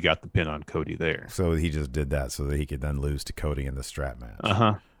QT got the pin on Cody there. So he just did that so that he could then lose to Cody in the strap match.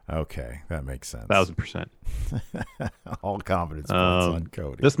 Uh-huh. Okay, that makes sense. 1,000%. All confidence points on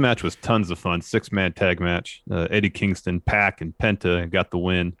Cody. This match was tons of fun. 6-man tag match. Eddie Kingston, Pac, and Penta got the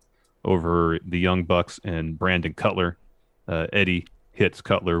win over the Young Bucks and Brandon Cutler. Eddie hits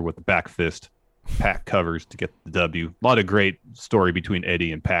Cutler with the back fist. Pac covers to get the W. A lot of great story between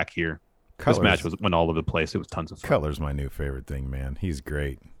Eddie and Pac here. This match went all over the place. It was tons of fun. Cutler's my new favorite thing, man. He's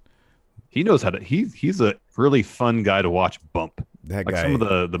great. He knows how to. He's a really fun guy to watch bump. That like guy, some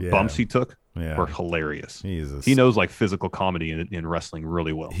of the bumps he took were hilarious. He knows like physical comedy in wrestling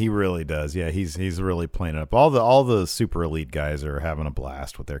really well. He really does. Yeah, he's really playing it up. All the super elite guys are having a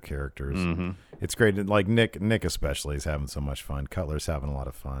blast with their characters. Mm-hmm. It's great. Like Nick especially is having so much fun. Cutler's having a lot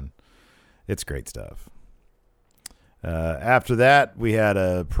of fun. It's great stuff. After that, we had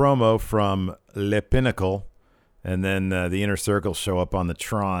a promo from Le Pinnacle, and then the Inner Circle show up on the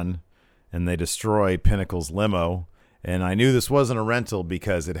Tron, and they destroy Pinnacle's limo. And I knew this wasn't a rental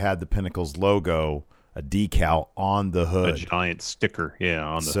because it had the Pinnacle's logo, a decal on the hood. A giant sticker, on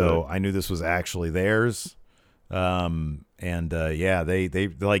the hood. So I knew this was actually theirs. It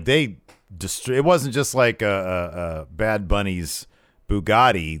wasn't just like a Bad Bunny's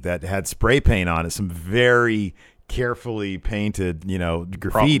Bugatti that had spray paint on it. Some very carefully painted,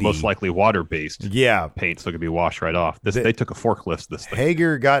 graffiti. Most likely water-based. Yeah. Paint, so it could be washed right off. They took a forklift. This thing.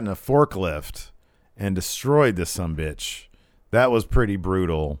 Hager got in a forklift and destroyed this sumbitch. That was pretty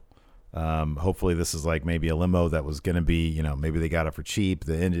brutal. Hopefully this is like maybe a limo that was going to be, maybe they got it for cheap.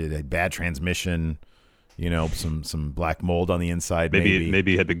 The engine, a bad transmission, some black mold on the inside. Maybe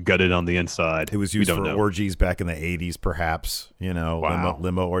it had been gutted on the inside. It was used for orgies back in the 80s, perhaps, Wow.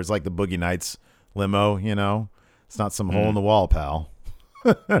 limo, or it's like the Boogie Nights limo, It's not some hole in the wall, pal.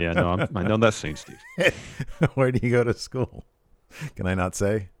 Yeah, no, I know that scene, Steve. Where do you go to school? Can I not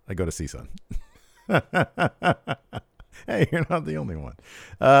say? I go to CSUN. Hey, you're not the only one.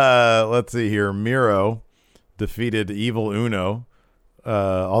 Let's see here. Miro defeated Evil Uno.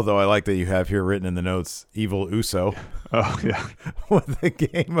 Although I like that you have here written in the notes, Evil Uso. Oh, yeah. With the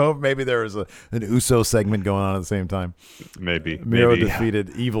game over. Maybe there was an Uso segment going on at the same time. Maybe. Miro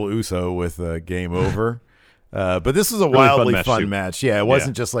defeated Evil Uso with Game Over. But this was a wildly fun match. Yeah, it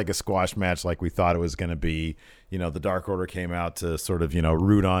wasn't just like a squash match like we thought it was going to be. The Dark Order came out to sort of,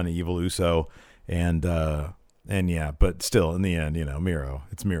 root on Evil Uso. And yeah, but still, in the end, Miro.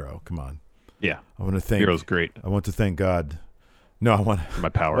 It's Miro. Come on. Yeah. I want to thank. Miro's great. I want to thank God. No, I want for my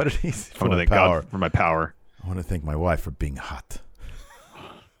power. What did he say? I want to thank God for my power. I want to thank my wife for being hot.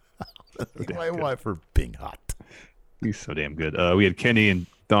 My wife for being hot. He's so damn good. We had Kenny and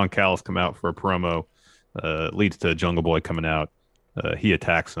Don Callis come out for a promo. Leads to Jungle Boy coming out. He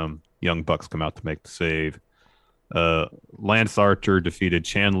attacks him. Young Bucks come out to make the save. Lance Archer defeated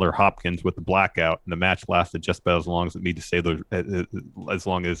Chandler Hopkins with the blackout, and the match lasted just about as long as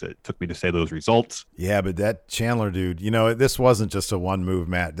it took me to say those results. Yeah, but that Chandler dude, this wasn't just a one move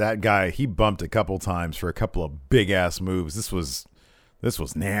match. That guy, he bumped a couple times for a couple of big ass moves. This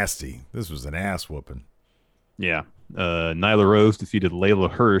was nasty. This was an ass whooping. Yeah. Nyla Rose defeated Layla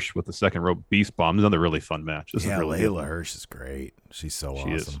Hirsch with the second rope beast bomb. Another really fun match. This is really Layla good. Hirsch is great. She's so She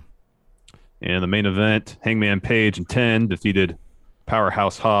awesome. is. And the main event, Hangman Page and 10 defeated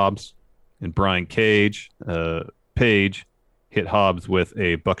Powerhouse Hobbs and Brian Cage. Page hit Hobbs with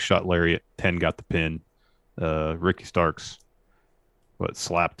a buckshot lariat. 10 got the pin. Ricky Starks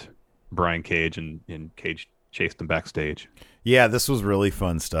slapped Brian Cage and Cage chased him backstage. Yeah, this was really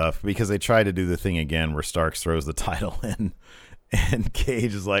fun stuff because they tried to do the thing again where Starks throws the title in and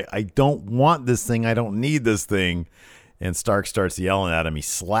Cage is like, I don't want this thing. I don't need this thing. And Starks starts yelling at him. He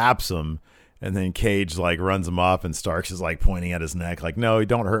slaps him. And then Cage like runs him off and Starks is like pointing at his neck like, no,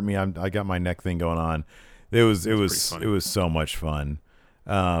 don't hurt me. I got my neck thing going on. It was so much fun.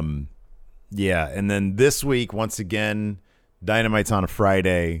 Yeah. And then this week, once again, Dynamite's on a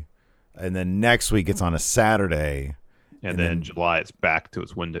Friday. And then next week it's on a Saturday. And then July, it's back to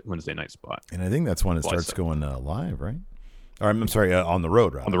its Wednesday night spot. And I think that's when it July starts 7th. going live, right? Or I'm sorry, on the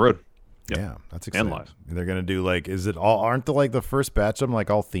road, rather. On the road. Yep. Yeah, that's exciting. And live. They're gonna do aren't the first batch of them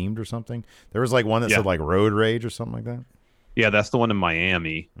like all themed or something? There was like one that said like Road Rage or something like that. Yeah, that's the one in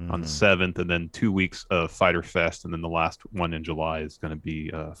Miami on the 7th, and then 2 weeks of Fighter Fest, and then the last one in July is going to be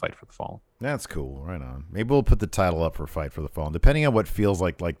Fight for the Fallen. That's cool. Right on. Maybe we'll put the title up for Fight for the Fallen, depending on what feels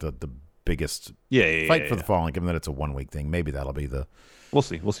like the biggest Fight for the Fallen, given that it's a 1 week thing. Maybe that'll be the. We'll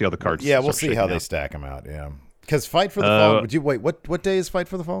see. We'll see how the cards. Yeah, we'll see how they stack them out. Yeah, because Fight for the Fallen. Would you wait? What day is Fight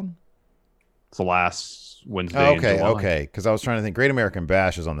for the Fallen? It's the last Wednesday. Okay. Because I was trying to think. Great American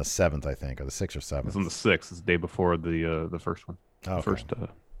Bash is on the 7th, I think, or the 6th or 7th. It's on the 6th. It's the day before the first one. Okay.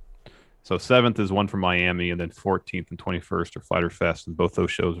 So 7th is one from Miami, and then 14th and 21st are Fighter Fest, and both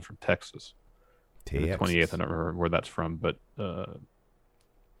those shows are from Texas. And the 28th, I don't remember where that's from, but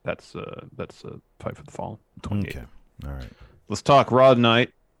that's Fight for the Fallen. 28th. Okay. All right. Let's talk Raw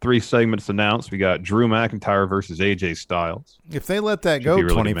tonight. 3 segments announced. We got Drew McIntyre versus AJ Styles. If they let that go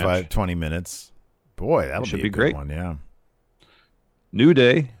really 20 minutes, boy, that'll be a good great one. Yeah. New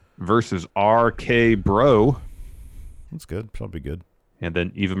Day versus RK Bro. That's good. She'll be good. And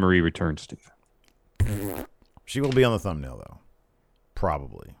then Eva Marie returns, Steve. She will be on the thumbnail, though.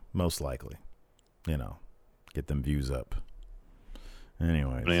 Probably. Most likely. Get them views up. Anyways.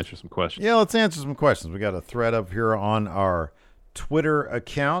 I'm going to answer some questions. Yeah, let's answer some questions. We got a thread up here on our Twitter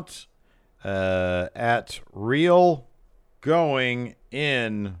account at Real Going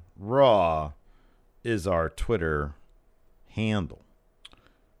In Raw is our Twitter handle.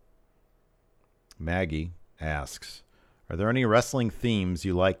 Maggie asks, are there any wrestling themes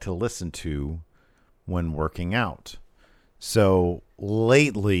you like to listen to when working out? So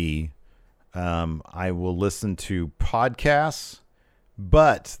lately, I will listen to podcasts,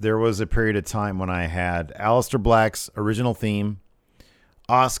 but there was a period of time when I had Aleister Black's original theme,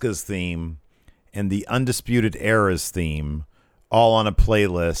 Asuka's theme, and the Undisputed Era's theme all on a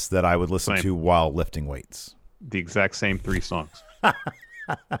playlist that I would listen to while lifting weights. The exact same 3 songs.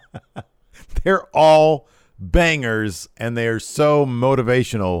 They're all bangers, and they are so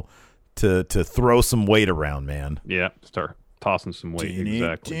motivational to throw some weight around, man. Yeah, start tossing some weight.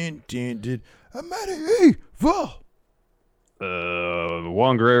 Exactly. I'm at a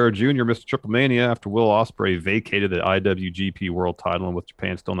Juan Guerrero Jr., Mr. Triple Mania, after Will Ospreay vacated the IWGP World Title, and with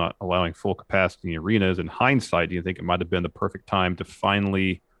Japan still not allowing full capacity in arenas, in hindsight, do you think it might have been the perfect time to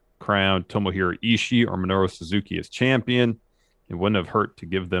finally crown Tomohiro Ishii or Minoru Suzuki as champion? It wouldn't have hurt to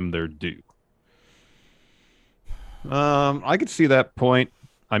give them their due. I could see that point.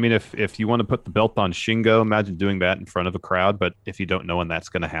 I mean, if you want to put the belt on Shingo, imagine doing that in front of a crowd, but if you don't know when that's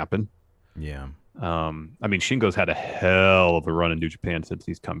going to happen. Yeah. I mean, Shingo's had a hell of a run in New Japan since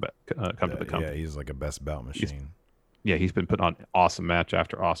he's come to the company. Yeah, he's like a best bout machine. He's been putting on awesome match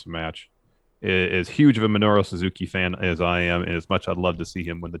after awesome match. As huge of a Minoru Suzuki fan as I am, and as much I'd love to see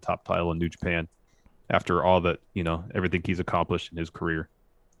him win the top title in New Japan after all that, everything he's accomplished in his career.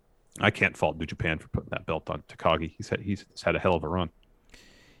 I can't fault New Japan for putting that belt on Takagi. He's had a hell of a run.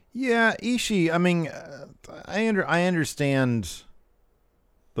 Yeah, Ishii, I mean, I understand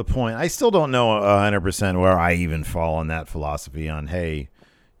the point. I still don't know 100% where I even fall on that philosophy on, hey,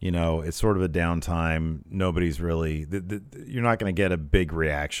 it's sort of a downtime. Nobody's really, you're not going to get a big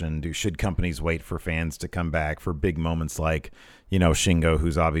reaction. Should companies wait for fans to come back for big moments like, Shingo,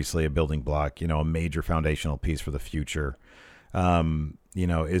 who's obviously a building block, a major foundational piece for the future? Would you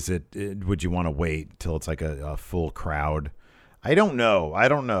want to wait till it's like a full crowd? I don't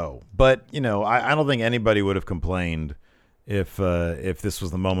know. But, I don't think anybody would have complained if this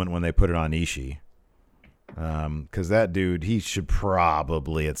was the moment when they put it on Ishii. Because that dude, he should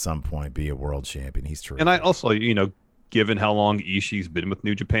probably at some point be a world champion. He's terrific. And I also, given how long Ishii's been with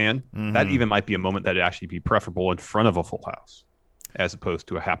New Japan, that even might be a moment that'd actually be preferable in front of a full house, as opposed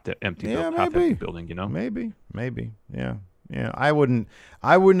to a half-empty building. You know, maybe, yeah. I wouldn't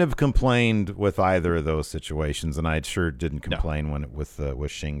have complained with either of those situations, and I sure didn't complain with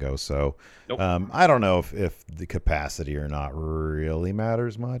Shingo. So, nope. I don't know if the capacity or not really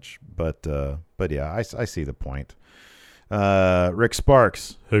matters much, but yeah, I see the point. Rick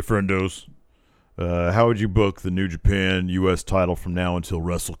Sparks, hey friendos, how would you book the New Japan U.S. title from now until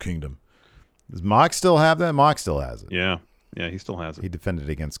Wrestle Kingdom? Does Mox still have that? Mox still has it. Yeah, he still has it. He defended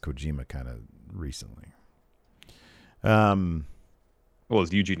against Kojima kind of recently. Well, it's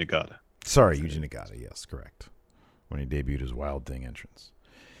Yuji Nagata. Sorry, Yuji Nagata. Yes, correct. When he debuted his Wild Thing entrance.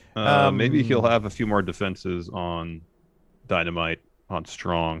 Maybe he'll have a few more defenses on Dynamite, on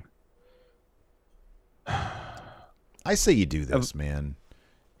Strong. I say you do this, man.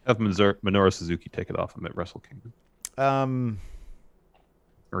 Have Minoru Suzuki take it off him at Wrestle Kingdom.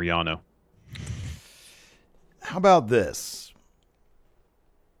 Or Yano. How about this?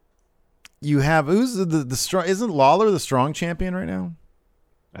 You have who's the strong? Isn't Lawler the strong champion right now?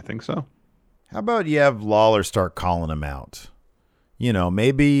 I think so. How about you have Lawler start calling him out? You know,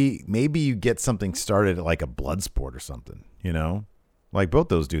 maybe you get something started at like a Bloodsport or something. You know, like both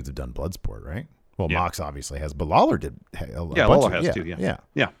those dudes have done Bloodsport, right? Well, Mox obviously has, but Lawler did. Lawler has too. Yeah.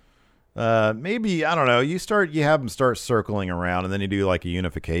 Maybe I don't know. You have them start circling around, and then you do like a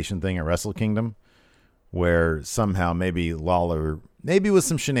unification thing at Wrestle Kingdom, where somehow maybe Lawler, maybe with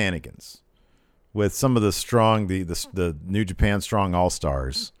some shenanigans, with some of the strong, the New Japan Strong All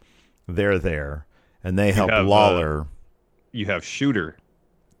Stars, they're there, and they help Lawler. You have Shooter.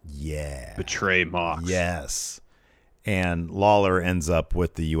 Yeah. Betray Mox. Yes. And Lawler ends up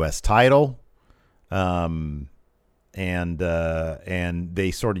with the U.S. title. And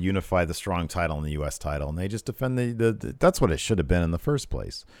they sort of unify the Strong title and the U.S. title, and they just defend the that's what it should have been in the first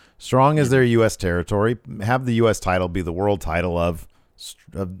place. Strong is their U.S. territory. Have the U.S. title be the world title of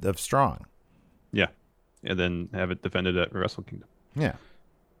Strong. Yeah, and then have it defended at Wrestle Kingdom. Yeah.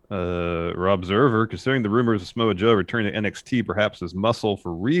 Rob Zerver, considering the rumors of Samoa Joe returning to NXT perhaps as muscle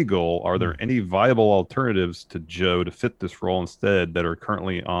for Regal, are there any viable alternatives to Joe to fit this role instead that are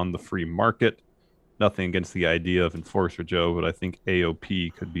currently on the free market? Nothing against the idea of Enforcer Joe, but I think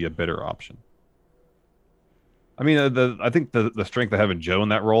AOP could be a better option. I mean, I think the strength of having Joe in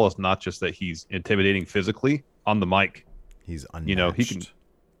that role is not just that he's intimidating physically on the mic. He's unmatched. You know, he can.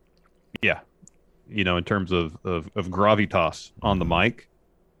 Yeah, you know, in terms of gravitas on the mic,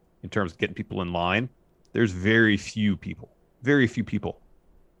 in terms of getting people in line, there's very few people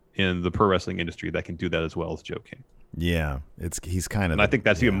in the pro wrestling industry that can do that as well as Joe can. Yeah, he's kind of. And I think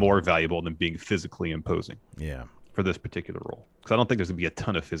that's even more valuable than being physically imposing. Yeah. For this particular role, because I don't think there's gonna be a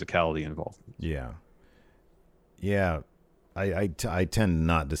ton of physicality involved. Yeah. Yeah, I tend to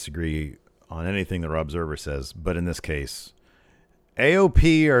not disagree on anything that Rob Zerver says, but in this case,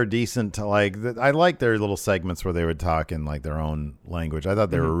 AOP are decent to like. I like their little segments where they would talk in like their own language. I thought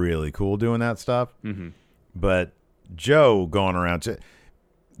they were really cool doing that stuff. Mm-hmm. But Joe going around,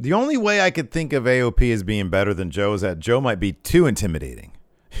 the only way I could think of AOP as being better than Joe is that Joe might be too intimidating.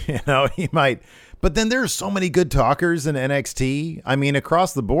 You know, he might. But then there's so many good talkers in NXT. I mean,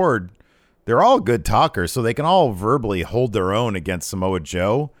 across the board, they're all good talkers, so they can all verbally hold their own against Samoa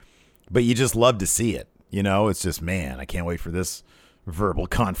Joe. But you just love to see it. You know, it's just, man, I can't wait for this verbal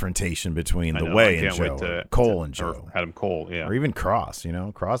confrontation between The Way and Joe, Cole and Joe, Adam Cole, yeah, or even Cross. You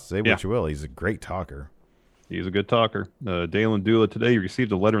know, Cross, say what you will, he's a great talker. He's a good talker. Dalen Dula, today you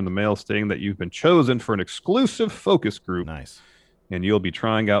received a letter in the mail stating that you've been chosen for an exclusive focus group. Nice. And you'll be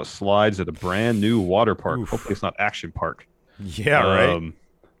trying out slides at a brand new water park. Oof. Hopefully it's not Action Park. Yeah, right.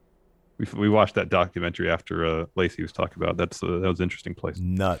 We watched that documentary after Lacey was talking about. That was an interesting place.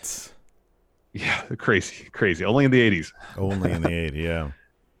 Nuts. Yeah, crazy. Only in the 80s. Only in the 80s,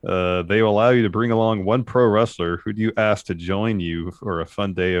 yeah. They will allow you to bring along one pro wrestler. Who do you ask to join you for a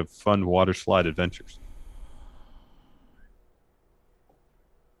fun day of fun water slide adventures?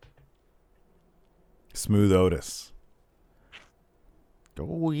 Smooth Otis.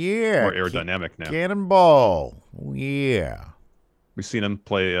 Oh, yeah. More aerodynamic now. Cannonball. Oh, yeah. We've seen him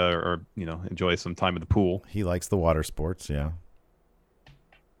play or enjoy some time at the pool. He likes the water sports, yeah.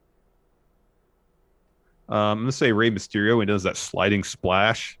 I'm going to say Rey Mysterio. He does that sliding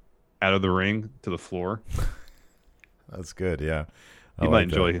splash out of the ring to the floor. That's good, yeah. He might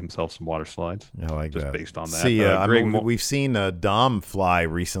enjoy himself some water slides. I like just that. Based on that. See, we've seen Dom fly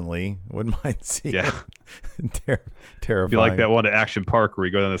recently. Wouldn't mind seeing it. Terrifying. Be like that one at Action Park where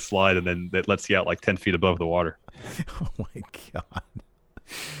you go down the slide and then it lets you out like 10 feet above the water. Oh, my God.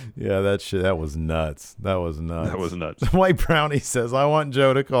 Yeah, that was nuts. That was nuts. White Brownie says, I want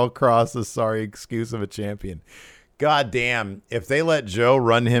Joe to call Cross the sorry excuse of a champion. God damn, if they let Joe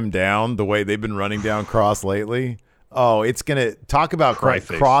run him down the way they've been running down Cross lately, it's going to talk about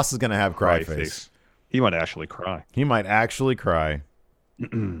Cross is going to have cry face. He might actually cry.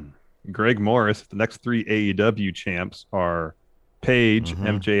 Greg Morris, the next 3 AEW champs are Paige,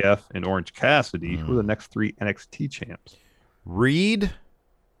 MJF, and Orange Cassidy. Who are the next 3 NXT champs? Reed?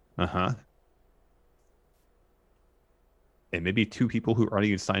 And maybe 2 people who aren't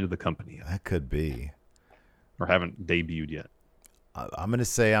even signed to the company yet. That could be. Or haven't debuted yet. I'm going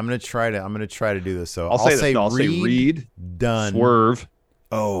to try to do this. So I'll say Reed, done. Swerve.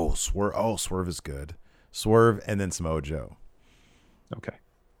 Swerve is good. Swerve and then Samoa Joe. Okay.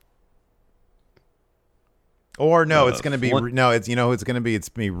 Or no, it's going to be it's going to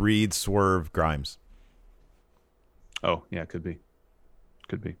be Reed, Swerve, Grimes. Oh, yeah, could be.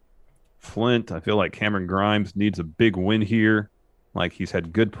 Flint, I feel like Cameron Grimes needs a big win here. Like, he's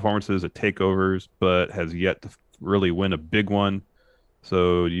had good performances at takeovers, but has yet to really win a big one.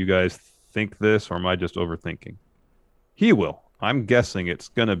 So do you guys think this, or am I just overthinking? He will. I'm guessing it's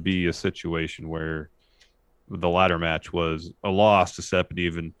going to be a situation where the ladder match was a loss to set an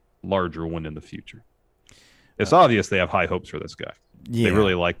even larger win in the future. It's obvious they have high hopes for this guy. Yeah. They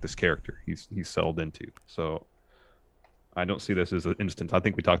really like this character he's settled into. So I don't see this as an instance. I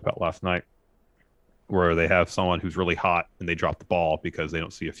think we talked about last night where they have someone who's really hot and they drop the ball because they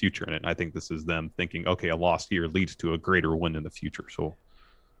don't see a future in it. And I think this is them thinking, okay, a loss here leads to a greater win in the future. So,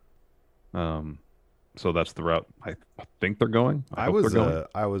 so that's the route I think they're going. I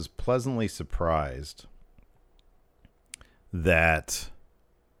was pleasantly surprised that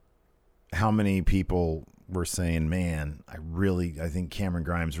how many people were saying, man, I think Cameron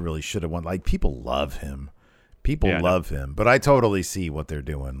Grimes really should have won. Like, people love him. People love him, but I totally see what they're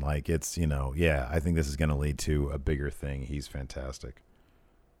doing. Like, it's, I think this is going to lead to a bigger thing. He's fantastic.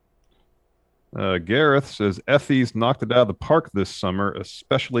 Gareth says, Effie's knocked it out of the park this summer,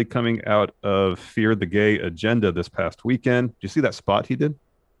 especially coming out of Fear the Gay Agenda this past weekend. Did you see that spot he did?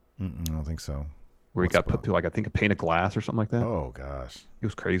 I don't think so. Where he got put through, I think, a pane of glass or something like that. Oh, gosh. It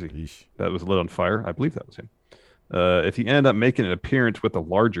was crazy. Yeesh. That was lit on fire. I believe that was him. If he ended up making an appearance with a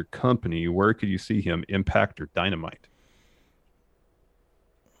larger company, where could you see him, Impact or Dynamite?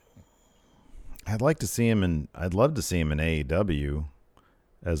 I'd love to see him in AEW,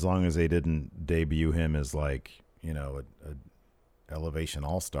 as long as they didn't debut him as a Elevation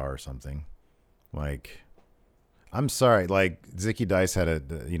All-Star or something. Like, I'm sorry, like Zicky Dice had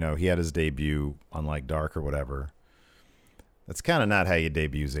he had his debut on like Dark or whatever. That's kind of not how you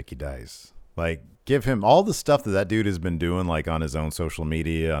debut Zicky Dice. Like, give him all the stuff that dude has been doing, like on his own social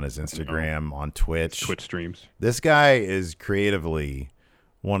media, on his Instagram, on Twitch streams. This guy is creatively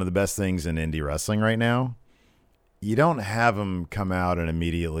one of the best things in indie wrestling right now. You don't have him come out and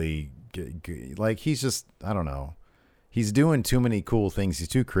immediately like, he's just, I don't know. He's doing too many cool things. He's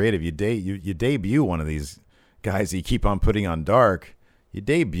too creative. You debut one of these guys that you keep on putting on Dark. You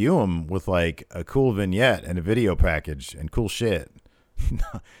debut him with like a cool vignette and a video package and cool shit.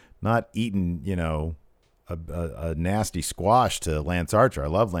 Not eating, a nasty squash to Lance Archer. I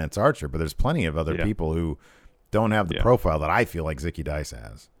love Lance Archer, but there's plenty of other people who don't have the profile that I feel like Zicky Dice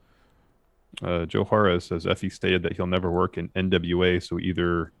has. Joe Juarez says Effie stated that he'll never work in NWA, so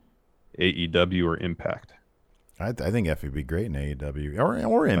either AEW or Impact. I think Effie would be great in AEW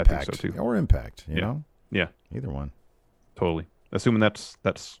or Impact. I think so too. Or Impact, you know? Yeah. Either one. Totally. Assuming that's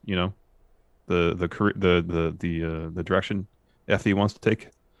the career, the direction Effie wants to take.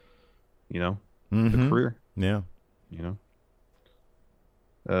 The career. Yeah.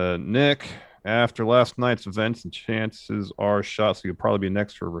 Nick, after last night's events, and chances are shots could probably be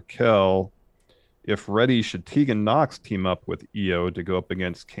next for Raquel. If ready, should Tegan Nox team up with Io to go up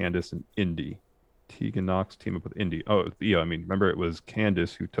against Candice and Indy? Tegan Nox team up with Indy. Oh, Io. I mean, remember it was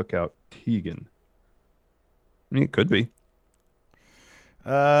Candice who took out Tegan. I mean, it could be.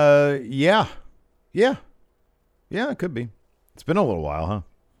 Yeah, it could be. It's been a little while, huh?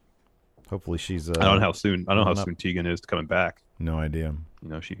 Hopefully she's. I don't know how soon. Tegan is coming back. No idea.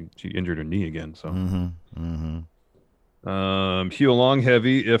 She injured her knee again. So. Mm-hmm. Hugh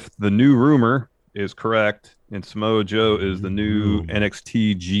Longheavy, if the new rumor is correct, and Samoa Joe is the new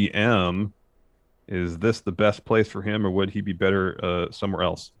NXT GM, is this the best place for him, or would he be better somewhere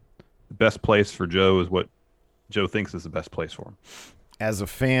else? The best place for Joe is what Joe thinks is the best place for him. As a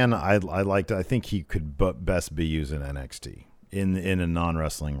fan, I think he could best be using NXT in a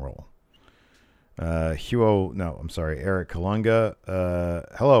non-wrestling role. Eric Kalunga.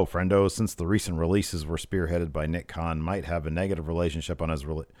 Hello, friendo. Since the recent releases were spearheaded by Nick Khan, might have a negative effect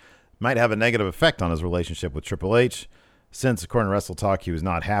on his relationship with Triple H. Since, according to Wrestle Talk, he was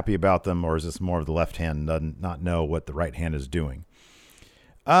not happy about them, or is this more of the left hand does not know what the right hand is doing?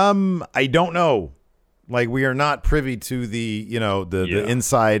 I don't know. Like, we are not privy to the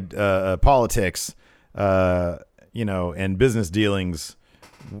inside politics, and business dealings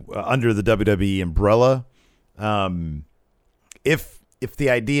under the WWE umbrella. If the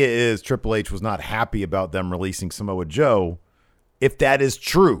idea is Triple H was not happy about them releasing Samoa Joe, if that is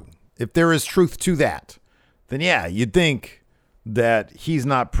true, if there is truth to that, then yeah, you'd think that he's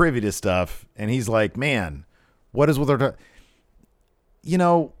not privy to stuff, and he's like, man, what is with our,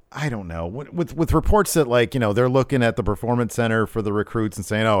 I don't know. With reports that, like, they're looking at the Performance Center for the recruits and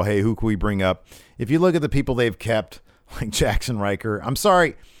saying, oh, hey, who can we bring up? If you look at the people they've kept, like Jackson Riker, I'm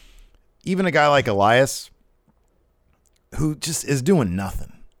sorry, even a guy like Elias, who just is doing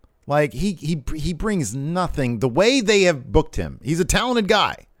nothing. Like, he brings nothing. The way they have booked him, he's a talented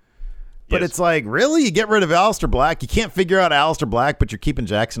guy. But yes. It's like, really? You get rid of Aleister Black? You can't figure out Aleister Black, but you're keeping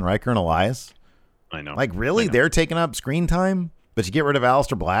Jackson Riker and Elias? I know. Like, really? They're taking up screen time? But you get rid of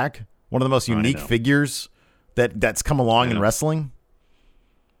Aleister Black, one of the most unique figures that's come along in wrestling.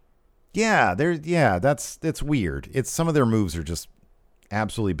 Yeah, it's weird. It's some of their moves are just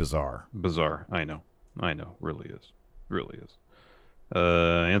absolutely bizarre. Bizarre. I know. Really is.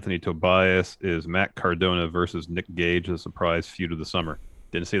 Anthony Tobias is Matt Cardona versus Nick Gage, the surprise feud of the summer.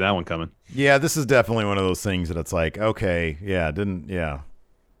 Didn't see that one coming. Yeah, this is definitely one of those things that it's like, okay, yeah,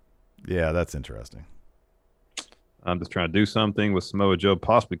 that's interesting. I'm just trying to do something with Samoa Joe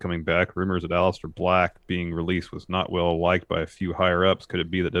possibly coming back. Rumors that Aleister Black being released was not well liked by a few higher ups. Could it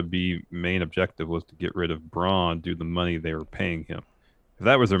be that WWE's main objective was to get rid of Braun due to the money they were paying him? If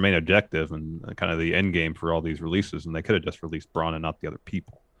that was their main objective and kind of the end game for all these releases, then they could have just released Braun and not the other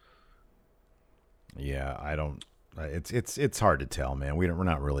people. Yeah, I don't. It's hard to tell, man. We're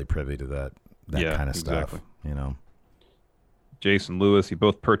not really privy to that kind of stuff, Jason Lewis, you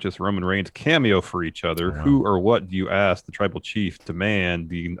both purchased Roman Reigns cameo for each other. Wow. Who or what do you ask the Tribal Chief demand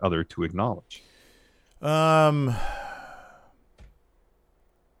the other to acknowledge?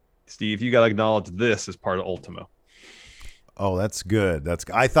 Steve, you got to acknowledge this as part of Ultimo. Oh, that's good.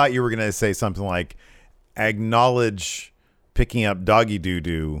 I thought you were going to say something like acknowledge picking up doggy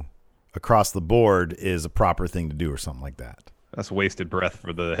doo-doo across the board is a proper thing to do or something like that. That's wasted breath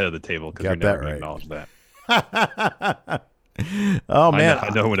for the head of the table because you're never going to acknowledge that. Oh, man. I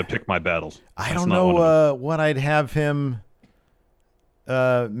know when to pick my battles. I don't know what I'd have him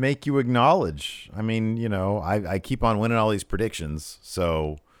make you acknowledge. I mean, I keep on winning all these predictions,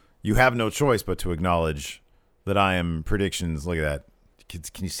 so you have no choice but to acknowledge that I am predictions. Look at that.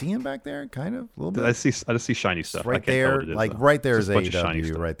 Can you see him back there? Kind of a little bit. I just see shiny stuff. Right there, right there is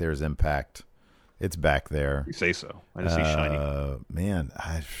AEW. Right there is Impact. It's back there. You say so. I just see shiny. Man,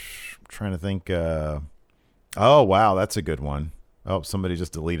 I'm trying to think. Oh wow, that's a good one. Oh, somebody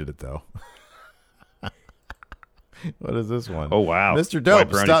just deleted it though. What is this one? Oh wow, Mr.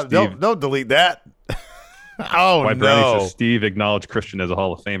 Dope, stop! Don't delete that. Oh White no! Says Steve acknowledged Christian as a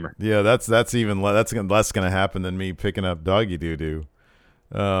Hall of Famer. Yeah, that's even less going to happen than me picking up doggy doo doo.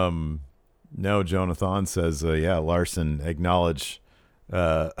 No, Jonathan says, Larson acknowledge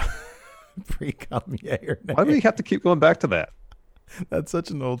pre-cum yay or nay. Why do we have to keep going back to that? That's such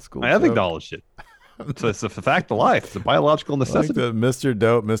an old school I have acknowledged it. So it's a fact of life. It's a biological necessity. Like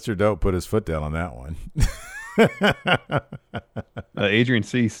Mr. Dope put his foot down on that one. Adrian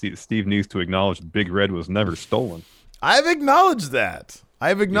C. Steve needs to acknowledge Big Red was never stolen. I've acknowledged that.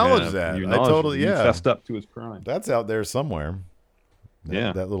 I totally fessed up to his crime. That's out there somewhere.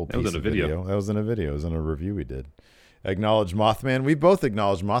 That little piece was in a video. That was in a video. It was in a review we did. Acknowledge Mothman. We both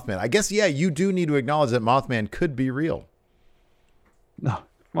acknowledged Mothman. I guess, you do need to acknowledge that Mothman could be real. No,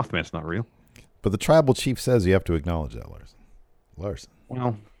 Mothman's not real. But the Tribal Chief says you have to acknowledge that, Larson.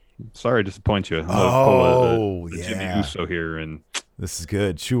 Well, sorry to disappoint you. Jimmy Uso here. And this is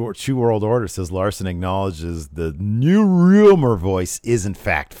good. Chew World Order says Larson acknowledges the new rumor voice is in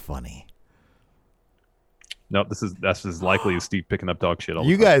fact funny. No, that's as likely as Steve picking up dog shit all the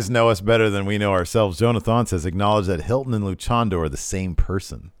time. You guys guys know us better than we know ourselves. Jonathan says acknowledge that Hilton and Luchando are the same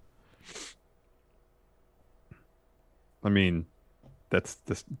person. I mean, that's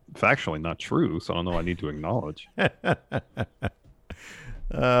factually not true, so I don't know I need to acknowledge.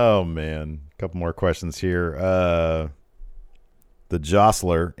 Oh, man. A couple more questions here. The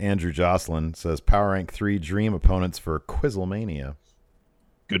Jostler, Andrew Jocelyn, says Power Rank 3 dream opponents for Quizlemania.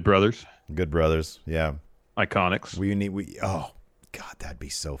 Good Brothers, yeah. Iconics. Oh, God, that'd be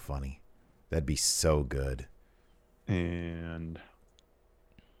so funny. That'd be so good. And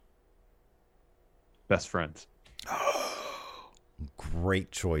Best Friends.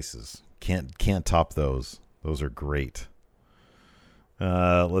 Great choices. Can't top those. Those are great.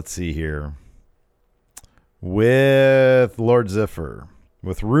 Let's see here. With Lord Ziffer,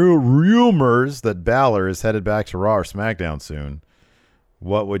 with rumors that Balor is headed back to Raw or SmackDown soon,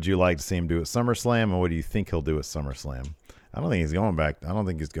 what would you like to see him do at SummerSlam, and what do you think he'll do at SummerSlam? I don't think he's going back. I don't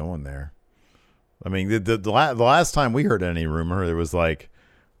think he's going there. I mean, the last time we heard any rumor, it was like,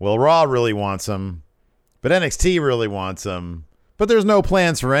 well, Raw really wants him, but NXT really wants him, but there's no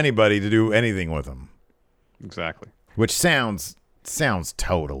plans for anybody to do anything with him. Exactly. Which sounds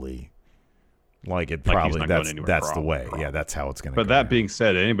totally like it probably that's the way. Yeah, that's how it's going to go. But that being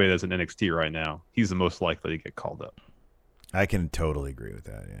said, anybody that's in NXT right now, he's the most likely to get called up. I can totally agree with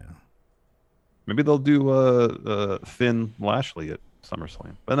that, yeah. Maybe they'll do Finn Lashley at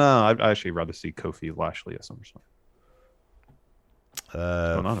SummerSlam. But no, I'd actually rather see Kofi Lashley at SummerSlam.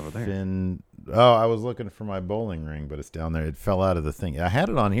 What's going on over there? Finn, I was looking for my bowling ring, but it's down there. It fell out of the thing. I had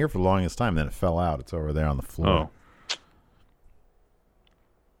it on here for the longest time, then it fell out. It's over there on the floor.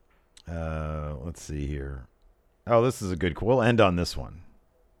 Let's see here. Oh, this is a good. We'll end on this one.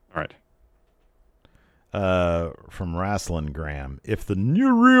 All right. From Wrestling Graham. If the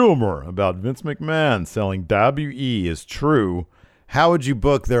new rumor about Vince McMahon selling WE is true, how would you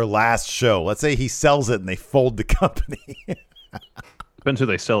book their last show? Let's say he sells it and they fold the company. Depends who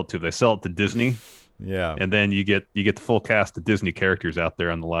they sell it to. They sell it to Disney. Yeah. And then you get the full cast of Disney characters out there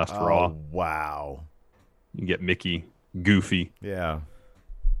on the last Raw. Wow. You get Mickey, Goofy. Yeah.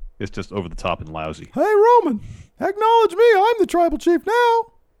 It's just over the top and lousy. Hey, Roman, acknowledge me. I'm the tribal chief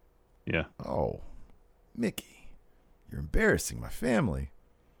now. Yeah. Oh, Mickey, you're embarrassing my family.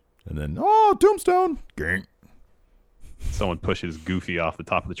 And then, Tombstone. Gang. Someone pushes Goofy off the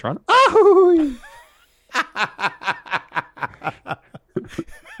top of the Tron. Oh!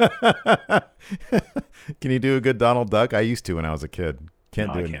 Can you do a good Donald Duck? I used to when I was a kid. I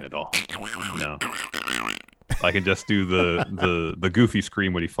can't at all. No. I can just do the Goofy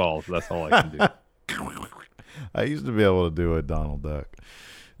scream when he falls. That's all I can do. I used to be able to do a Donald Duck.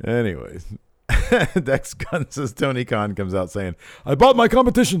 Anyways, Dex Gunn says Tony Khan comes out saying, I bought my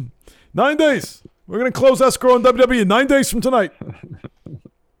competition. 9 days. We're going to close escrow in WWE in 9 days from tonight.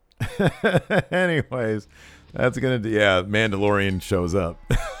 Anyways, that's going to do. Yeah, Mandalorian shows up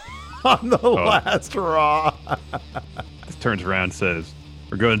on the last Raw. Just turns around and says,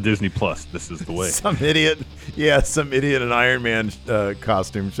 we're going to Disney Plus. This is the way. Some idiot in Iron Man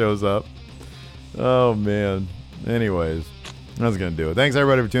costume shows up. Oh, man. Anyways, that's going to do it. Thanks,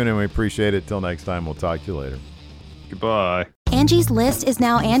 everybody, for tuning in. We appreciate it. Till next time, we'll talk to you later. Goodbye. Angie's List is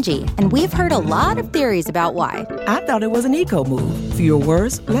now Angie, and we've heard a lot of theories about why. I thought it was an eco move. Fewer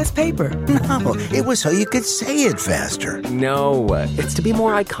words, less paper. No, it was so you could say it faster. No, it's to be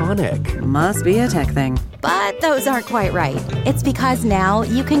more iconic. Must be a tech thing. But those aren't quite right. It's because now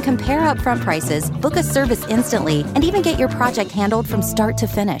you can compare upfront prices, book a service instantly, and even get your project handled from start to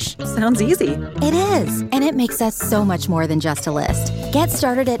finish. Sounds easy. It is, and it makes us so much more than just a list. Get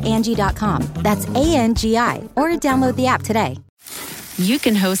started at Angie.com. That's ANGI, or download the app today. You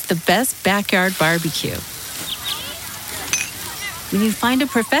can host the best backyard barbecue when you find a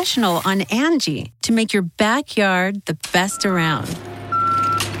professional on Angie to make your backyard the best around.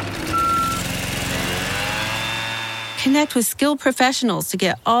 Connect with skilled professionals to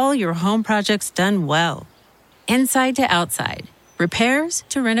get all your home projects done well. Inside to outside, repairs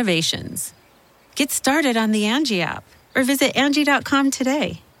to renovations. Get started on the Angie app or visit Angie.com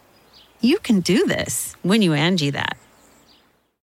today. You can do this when you Angie that.